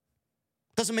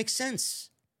 Doesn't make sense.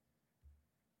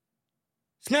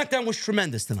 SmackDown was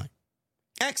tremendous tonight.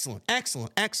 Excellent,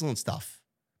 excellent, excellent stuff.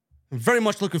 I'm very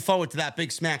much looking forward to that big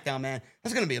SmackDown, man.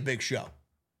 That's going to be a big show.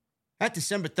 That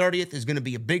December 30th is going to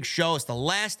be a big show. It's the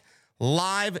last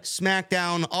live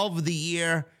SmackDown of the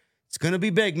year. It's going to be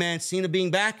big, man. Cena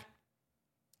being back,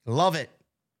 love it.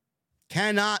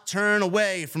 Cannot turn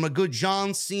away from a good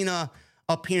John Cena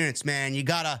appearance, man. You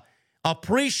got to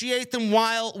appreciate them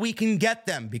while we can get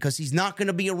them, because he's not going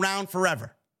to be around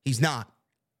forever. He's not.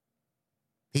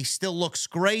 He still looks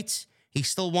great. He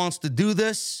still wants to do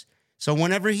this. So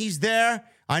whenever he's there,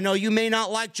 I know you may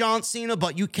not like John Cena,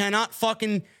 but you cannot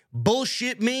fucking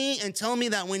bullshit me and tell me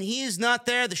that when he is not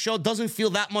there, the show doesn't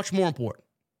feel that much more important.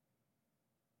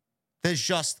 There's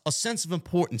just a sense of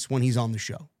importance when he's on the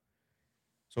show.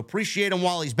 So appreciate him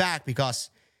while he's back, because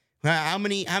how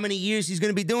many years he's going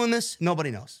to be doing this,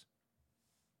 nobody knows.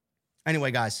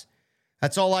 Anyway, guys,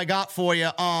 that's all I got for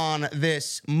you on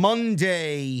this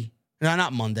Monday. No,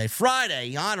 not Monday.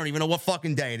 Friday. I don't even know what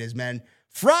fucking day it is, man.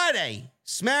 Friday,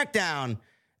 SmackDown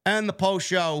and the post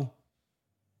show.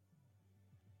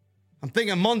 I'm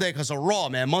thinking Monday because of Raw,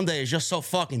 man. Monday is just so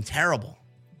fucking terrible.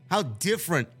 How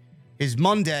different is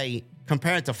Monday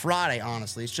compared to Friday,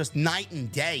 honestly? It's just night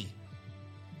and day.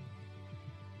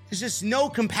 There's just no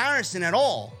comparison at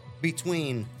all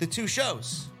between the two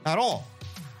shows. At all.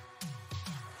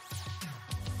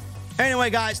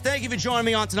 Anyway, guys, thank you for joining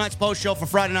me on tonight's post show for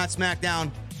Friday Night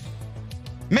SmackDown.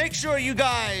 Make sure you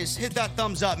guys hit that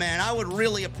thumbs up, man. I would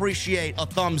really appreciate a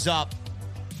thumbs up.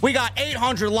 We got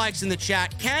 800 likes in the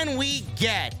chat. Can we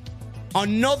get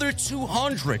another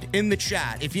 200 in the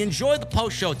chat? If you enjoyed the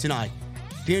post show tonight,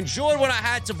 if you enjoyed what I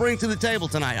had to bring to the table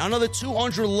tonight, another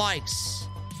 200 likes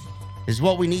is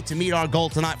what we need to meet our goal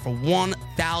tonight for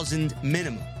 1,000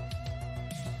 minimum.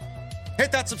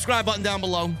 Hit that subscribe button down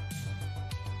below.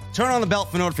 Turn on the bell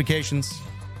for notifications.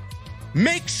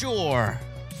 Make sure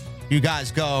you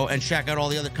guys go and check out all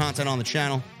the other content on the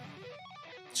channel.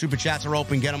 Super chats are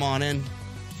open. Get them on in.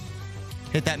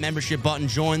 Hit that membership button.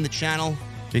 Join the channel.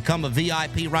 Become a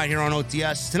VIP right here on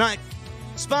OTS. Tonight,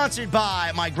 sponsored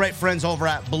by my great friends over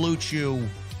at Blue Chew.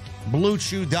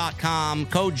 BlueChew.com.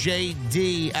 Code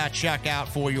JD at checkout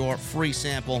for your free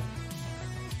sample.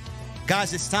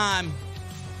 Guys, it's time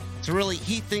to really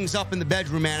heat things up in the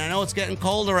bedroom, man. I know it's getting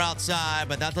colder outside,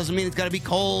 but that doesn't mean it's got to be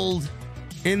cold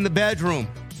in the bedroom.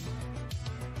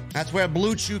 That's where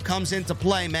Blue Chew comes into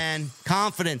play, man.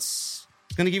 Confidence.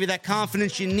 It's going to give you that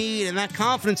confidence you need, and that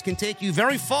confidence can take you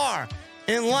very far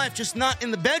in life, just not in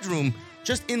the bedroom,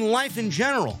 just in life in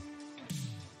general.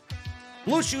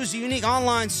 Blue Chew is a unique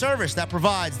online service that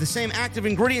provides the same active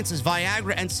ingredients as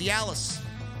Viagra and Cialis.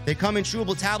 They come in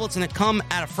chewable tablets, and they come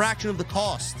at a fraction of the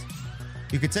cost.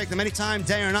 You can take them anytime,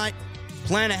 day or night.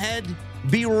 Plan ahead.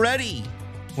 Be ready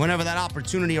whenever that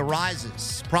opportunity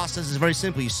arises. Process is very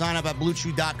simple. You sign up at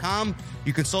BlueChew.com.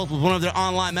 You consult with one of their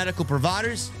online medical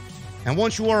providers. And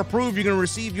once you are approved, you're going to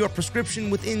receive your prescription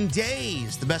within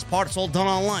days. The best part, it's all done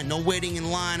online. No waiting in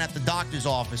line at the doctor's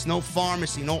office. No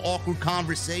pharmacy. No awkward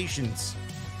conversations.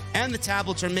 And the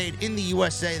tablets are made in the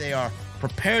USA. They are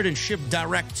prepared and shipped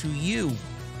direct to you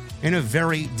in a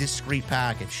very discreet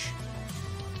package.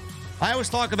 I always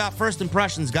talk about first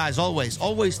impressions, guys.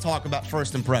 Always talk about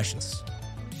first impressions.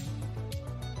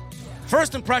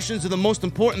 First impressions are the most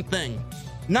important thing,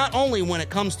 not only when it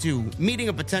comes to meeting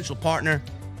a potential partner,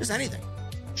 just anything.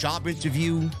 Job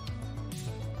interview,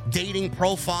 dating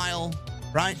profile,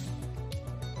 right?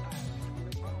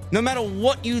 No matter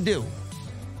what you do.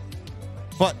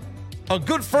 But a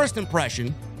good first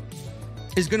impression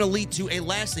is going to lead to a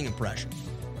lasting impression.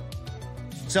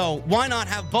 So why not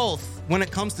have both when it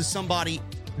comes to somebody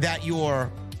that you're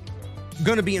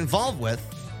going to be involved with,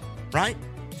 right?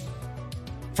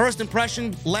 First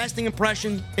impression, lasting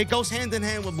impression, it goes hand in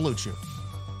hand with Blue Chew.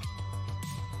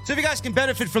 So if you guys can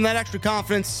benefit from that extra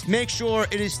confidence, make sure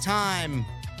it is time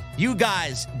you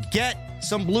guys get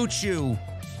some Blue Chew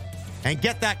and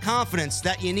get that confidence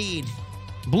that you need.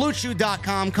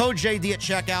 BlueChew.com, code JD at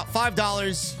checkout,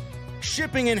 $5,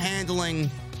 shipping and handling.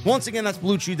 Once again, that's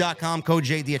BlueChew.com, code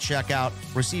JD at checkout.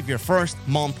 Receive your first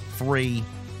month free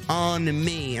on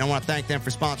me. And I want to thank them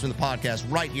for sponsoring the podcast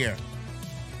right here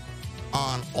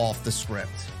on Off the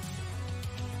Script.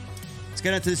 Let's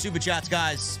get into the Super Chats,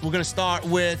 guys. We're going to start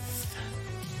with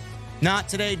Not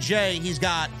Today Jay. He's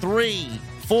got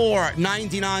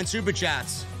 $4.99 Super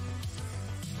Chats.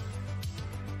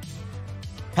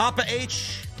 Papa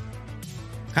H,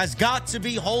 has got to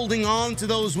be holding on to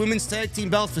those women's tag team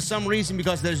belts for some reason,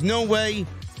 because there's no way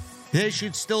they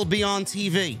should still be on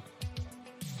TV.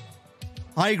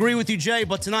 I agree with you, Jay,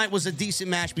 but tonight was a decent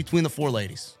match between the four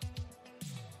ladies.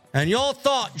 And y'all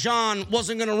thought John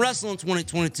wasn't going to wrestle in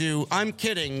 2022. I'm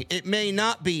kidding. It may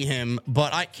not be him,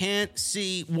 but I can't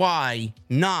see why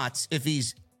not if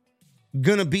he's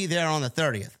going to be there on the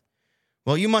 30th.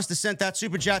 Well, you must have sent that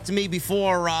super chat to me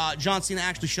before John Cena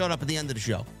actually showed up at the end of the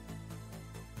show.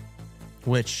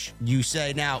 Which you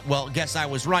say now, well, guess I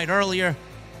was right earlier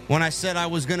when I said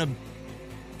it was going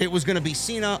to be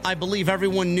Cena. I believe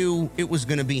everyone knew it was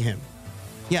going to be him.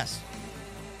 Yes.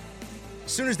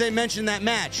 As soon as they mentioned that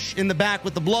match in the back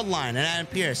with the Bloodline and Adam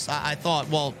Pearce, I thought,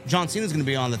 well, John Cena's going to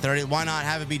be on the 30th. Why not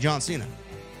have it be John Cena?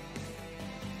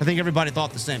 I think everybody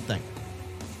thought the same thing.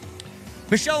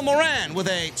 Michelle Moran with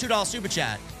a $2 super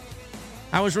chat.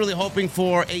 I was really hoping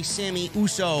for a Sami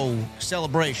Uso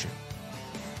celebration.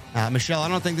 Michelle, I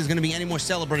don't think there's going to be any more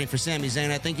celebrating for Sami Zayn.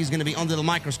 I think he's going to be under the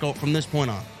microscope from this point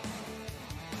on.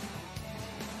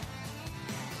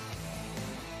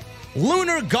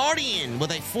 Lunar Guardian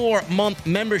with a 4-month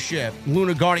membership.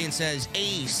 Lunar Guardian says,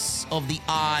 ace of the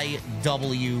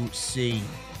IWC.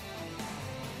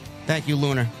 Thank you,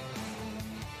 Lunar.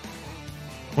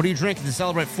 What are you drinking to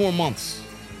celebrate 4 months?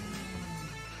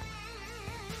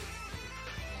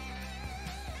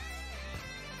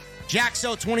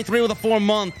 Jaxo23 with a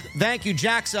 4-month. Thank you,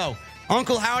 Jaxo.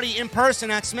 Uncle Howdy in person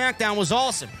at SmackDown was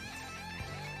awesome.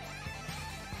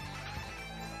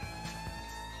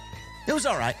 It was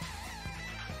all right.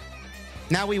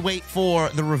 Now we wait for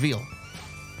the reveal.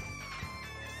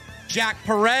 Jack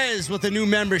Perez with a new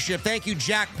membership. Thank you,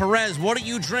 Jack Perez. What are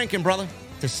you drinking, brother,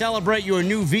 to celebrate your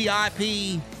new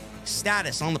VIP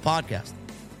status on the podcast?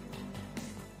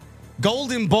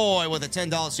 Golden Boy with a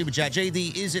 $10 super chat.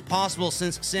 JD, is it possible,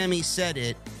 since Sami said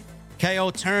it,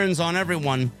 KO turns on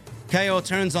everyone, KO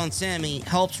turns on Sami,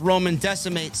 helps Roman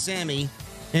decimate Sami,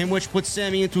 in which puts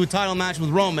Sami into a title match with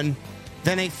Roman,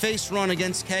 then a face run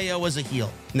against KO as a heel?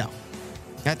 No.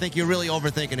 I think you're really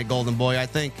overthinking it, Golden Boy. I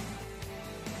think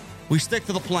we stick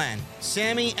to the plan.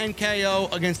 Sami and KO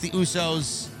against the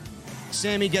Usos.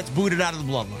 Sami gets booted out of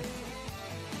the Bloodline.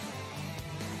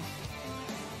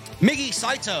 Miggy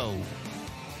Saito,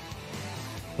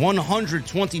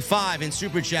 125 in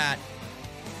Super Chat.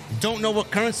 Don't know what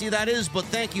currency that is, but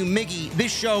thank you, Miggy.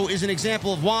 This show is an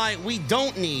example of why we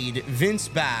don't need Vince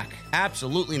back.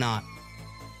 Absolutely not.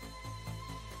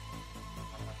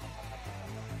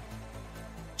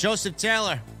 Joseph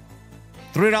Taylor,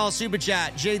 $3 Super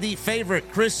Chat. JD,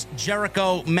 favorite Chris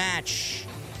Jericho match?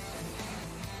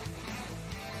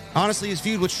 Honestly, his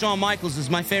feud with Shawn Michaels is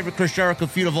my favorite Chris Jericho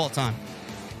feud of all time.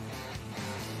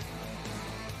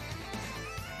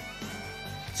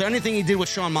 So anything he did with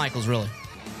Shawn Michaels, really.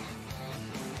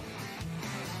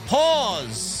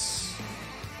 Pause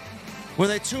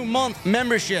with a 2-month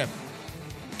membership.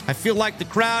 I feel like the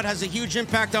crowd has a huge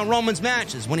impact on Roman's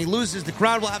matches. When he loses, the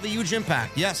crowd will have a huge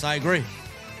impact. Yes, I agree.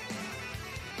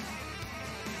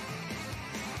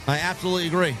 I absolutely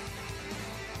agree.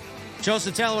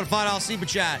 Joseph Taylor with a $5 super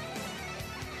chat.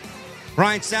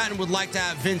 Ryan Satin would like to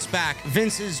have Vince back.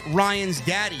 Vince is Ryan's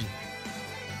daddy.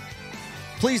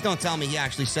 Please don't tell me he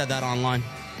actually said that online.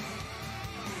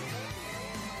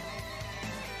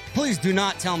 Please do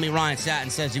not tell me Ryan Satin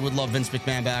says he would love Vince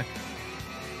McMahon back.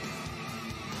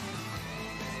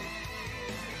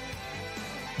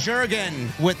 Jurgen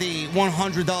with the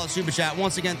 $100 super chat.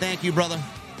 Once again, thank you, brother.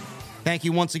 Thank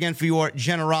you once again for your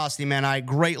generosity, man. I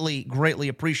greatly, greatly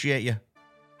appreciate you.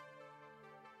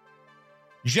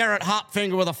 Jarrett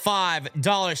Hopfinger with a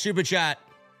 $5 super chat.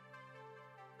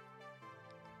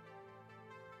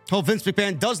 Hope Vince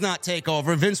McMahon does not take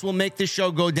over. Vince will make this show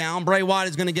go down. Bray Wyatt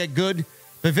is going to get good,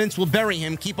 but Vince will bury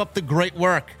him. Keep up the great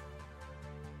work.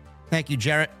 Thank you,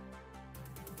 Jarrett.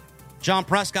 John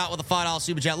Prescott with a $5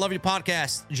 super chat. Love your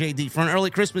podcast, JD. For an early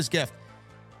Christmas gift,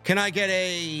 can I get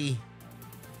a...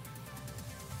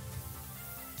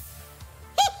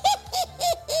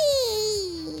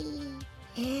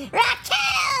 Raquel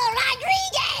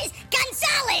Rodriguez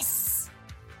Gonzalez.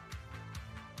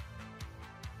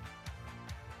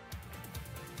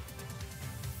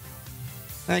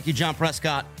 Thank you, John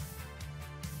Prescott.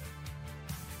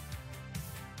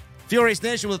 Furious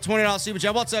Nation with a $20 super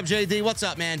chat. What's up, JD? What's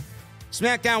up, man?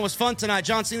 SmackDown was fun tonight.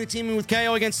 John Cena teaming with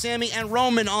KO against Sami and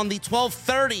Roman on the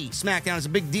 12:30 SmackDown is a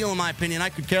big deal in my opinion. I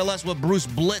could care less what Bruce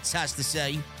Blitz has to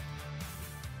say.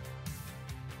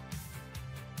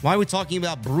 Why are we talking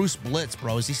about Bruce Blitz,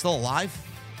 bro? Is he still alive?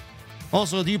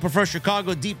 Also, do you prefer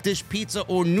Chicago deep dish pizza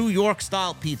or New York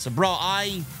style pizza? Bro,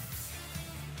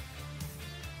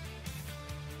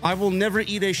 I will never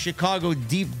eat a Chicago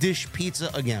deep dish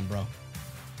pizza again, bro.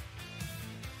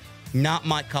 Not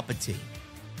my cup of tea.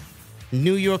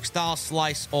 New York style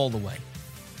slice all the way.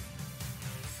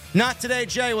 Not today,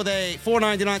 Jay, with a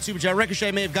 $4.99 super chat.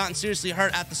 Ricochet may have gotten seriously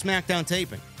hurt at the SmackDown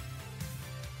taping.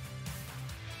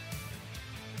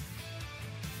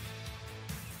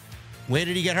 Where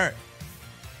did he get hurt?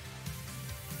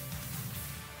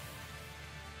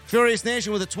 Furious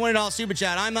Nation with a $20 super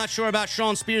chat. I'm not sure about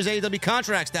Sean Spears' AEW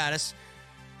contract status,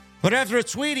 but after a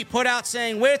tweet he put out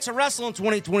saying where to wrestle in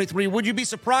 2023, would you be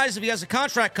surprised if he has a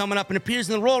contract coming up and appears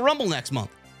in the Royal Rumble next month?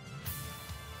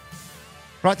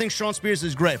 Bro, I think Sean Spears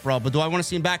is great, bro, but do I want to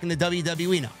see him back in the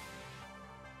WWE? No.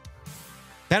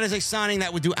 That is a signing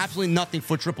that would do absolutely nothing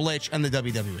for Triple H and the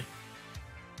WWE.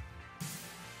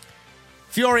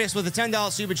 Furious with a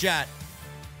 $10 super chat.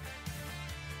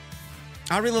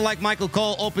 I really like Michael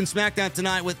Cole open SmackDown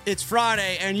tonight with It's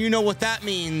Friday, and you know what that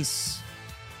means.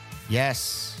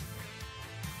 Yes.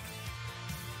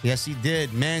 Yes, he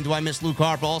did. Man, do I miss Luke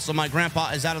Harper. Also, my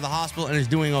grandpa is out of the hospital and is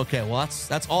doing okay. Well,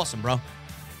 that's awesome, bro.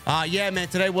 Yeah, man,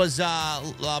 today was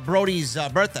Brody's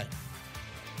birthday.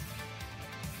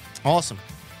 Awesome.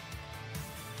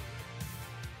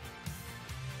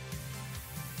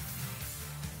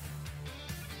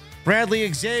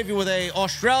 Bradley Xavier with a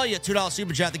Australia $2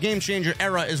 super chat. The game changer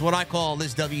era is what I call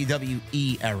this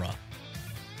WWE era.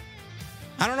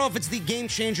 I don't know if it's the game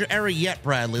changer era yet,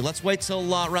 Bradley. Let's wait till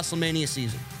WrestleMania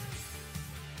season.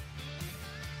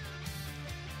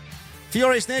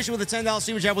 Furious Nation with a $10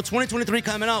 super chat. With 2023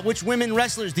 coming up, which women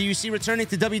wrestlers do you see returning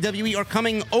to WWE or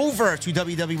coming over to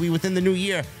WWE within the new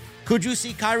year? Could you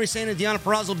see Kairi Sane and Deonna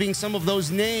Purrazzo being some of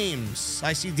those names?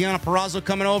 I see Deonna Purrazzo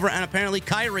coming over, and apparently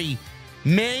Kairi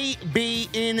may be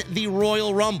in the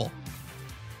Royal Rumble.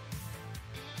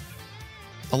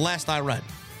 The last I read.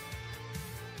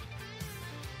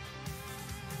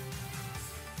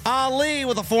 Ali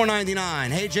with a $4.99.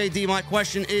 Hey, JD, my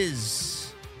question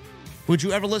is, would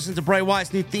you ever listen to Bray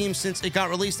Wyatt's new theme since it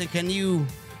got released? And can you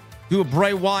do a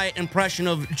Bray Wyatt impression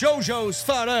of JoJo's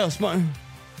fat ass, man?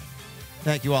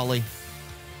 Thank you, Ali.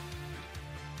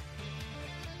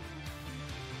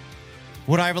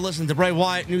 Would I ever listen to Bray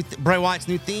Wyatt's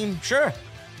new theme? Sure.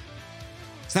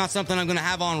 It's not something I'm going to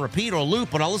have on repeat or loop,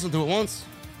 but I'll listen to it once.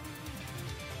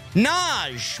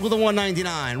 Naj with a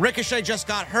 $1.99. Ricochet just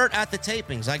got hurt at the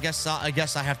tapings. I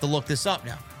guess I have to look this up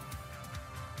now.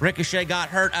 Ricochet got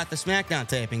hurt at the SmackDown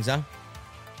tapings, huh?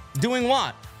 Doing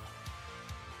what?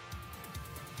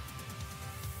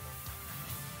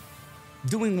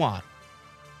 Doing what?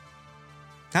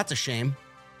 That's a shame.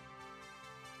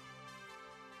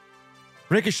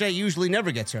 Ricochet usually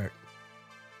never gets hurt.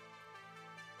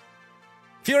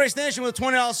 Furious Nation with a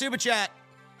 $20 super chat.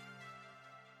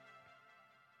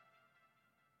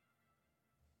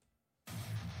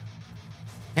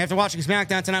 After watching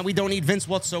SmackDown tonight, we don't need Vince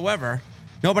whatsoever.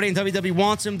 Nobody in WWE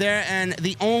wants him there, and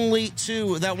the only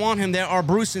two that want him there are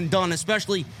Bruce and Dunn,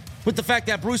 especially with the fact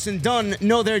that Bruce and Dunn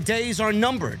know their days are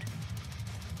numbered.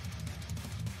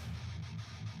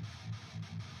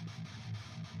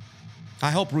 I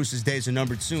hope Bruce's days are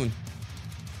numbered soon.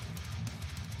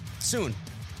 Soon.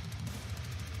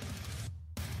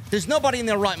 There's nobody in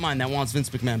their right mind that wants Vince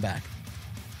McMahon back.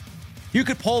 You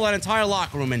could poll that entire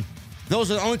locker room, and those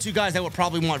are the only two guys that would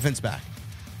probably want Vince back.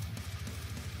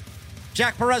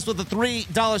 Jack Perez with a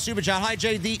 $3 super chat. Hi,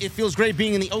 JD. It feels great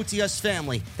being in the OTS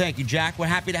family. Thank you, Jack. We're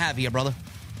happy to have you, brother.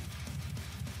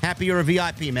 Happy you're a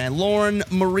VIP, man. Lauren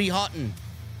Marie Hutton.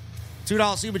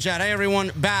 $2 super chat. Hey, everyone.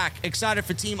 Back. Excited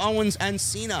for Team Owens and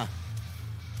Cena.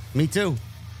 Me too.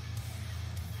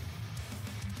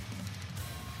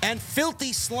 And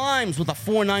Filthy Slimes with a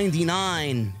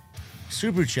 $4.99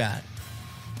 super chat.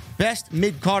 Best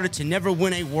mid-carder to never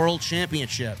win a world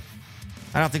championship.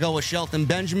 I'd have to go with Shelton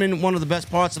Benjamin. One of the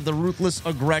best parts of the Ruthless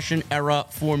Aggression era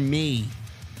for me.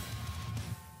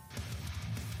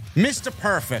 Mr.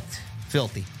 Perfect.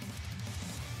 Filthy.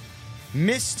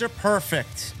 Mr.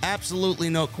 Perfect. Absolutely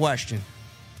no question.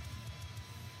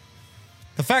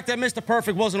 The fact that Mr.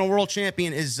 Perfect wasn't a world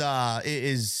champion is a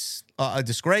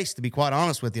disgrace, to be quite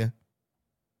honest with you.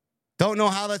 Don't know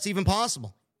how that's even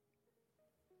possible.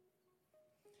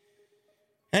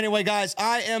 Anyway, guys,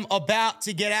 I am about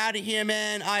to get out of here,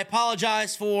 man. I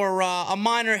apologize for a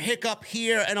minor hiccup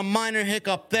here and a minor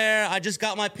hiccup there. I just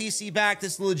got my PC back.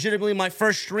 This is legitimately my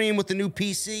first stream with the new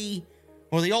PC,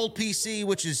 or the old PC,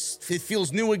 which is, it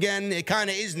feels new again. It kind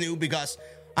of is new because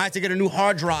I had to get a new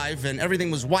hard drive and everything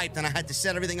was wiped and I had to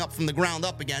set everything up from the ground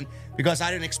up again because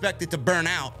I didn't expect it to burn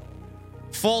out.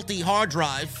 Faulty hard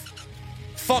drive.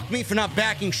 Fuck me for not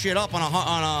backing shit up on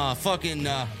a fucking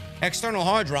external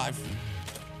hard drive.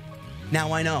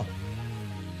 Now I know.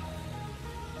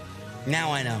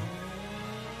 Now I know.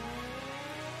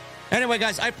 Anyway,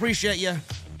 guys, I appreciate you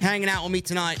hanging out with me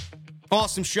tonight.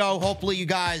 Awesome show. Hopefully you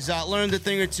guys learned a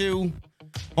thing or two.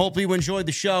 Hopefully you enjoyed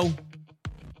the show.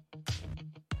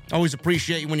 Always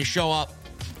appreciate you when you show up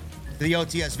to the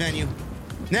OTS venue.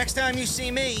 Next time you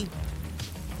see me,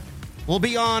 we'll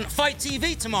be on Fight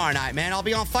TV tomorrow night, man. I'll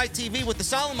be on Fight TV with the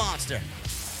Solid Monster.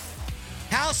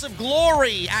 House of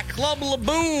Glory at Club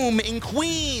Laboom in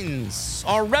Queens.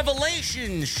 Our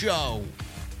Revelation show.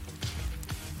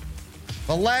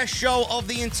 The last show of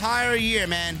the entire year,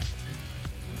 man.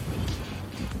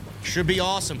 Should be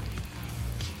awesome.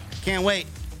 Can't wait.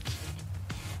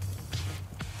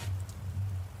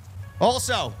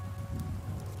 Also,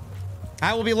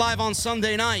 I will be live on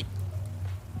Sunday night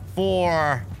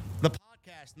for the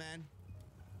podcast, man.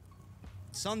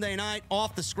 Sunday night,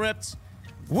 off the script.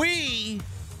 We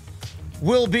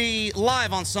will be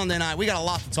live on Sunday night. We got a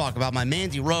lot to talk about. My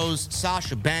Mandy Rose,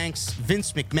 Sasha Banks,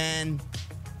 Vince McMahon.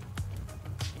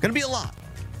 Gonna be a lot.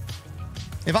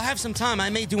 If I have some time,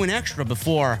 I may do an extra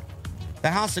before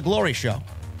the House of Glory show.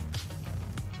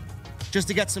 Just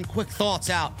to get some quick thoughts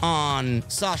out on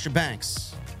Sasha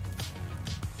Banks.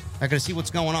 I gotta see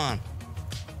what's going on.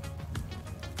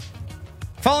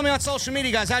 Follow me on social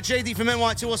media, guys, at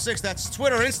JDfromNY206. That's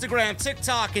Twitter, Instagram,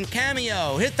 TikTok, and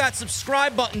Cameo. Hit that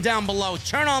subscribe button down below.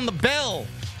 Turn on the bell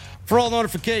for all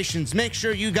notifications. Make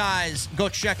sure you guys go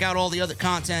check out all the other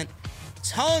content.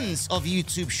 Tons of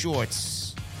YouTube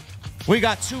shorts. We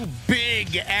got 2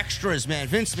 big extras, man.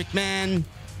 Vince McMahon,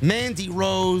 Mandy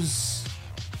Rose.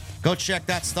 Go check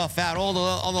that stuff out. All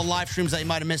the live streams that you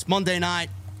might have missed. Monday night,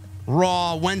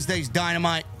 Raw, Wednesday's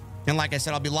Dynamite. And like I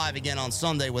said, I'll be live again on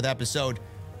Sunday with episode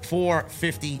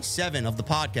 457 of the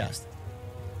podcast.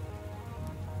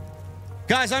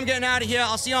 Guys, I'm getting out of here.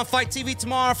 I'll see you on Fight TV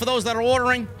tomorrow for those that are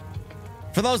ordering.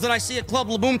 For those that I see at Club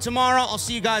Laboom tomorrow, I'll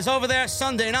see you guys over there.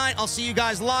 Sunday night, I'll see you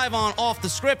guys live on Off the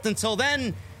Script. Until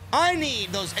then, I need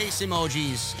those ace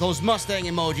emojis, those Mustang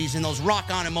emojis, and those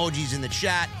rock on emojis in the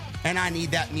chat. And I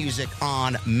need that music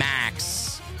on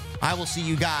max. I will see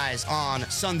you guys on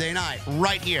Sunday night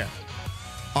right here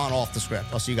on Off the Script.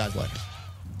 I'll see you guys later.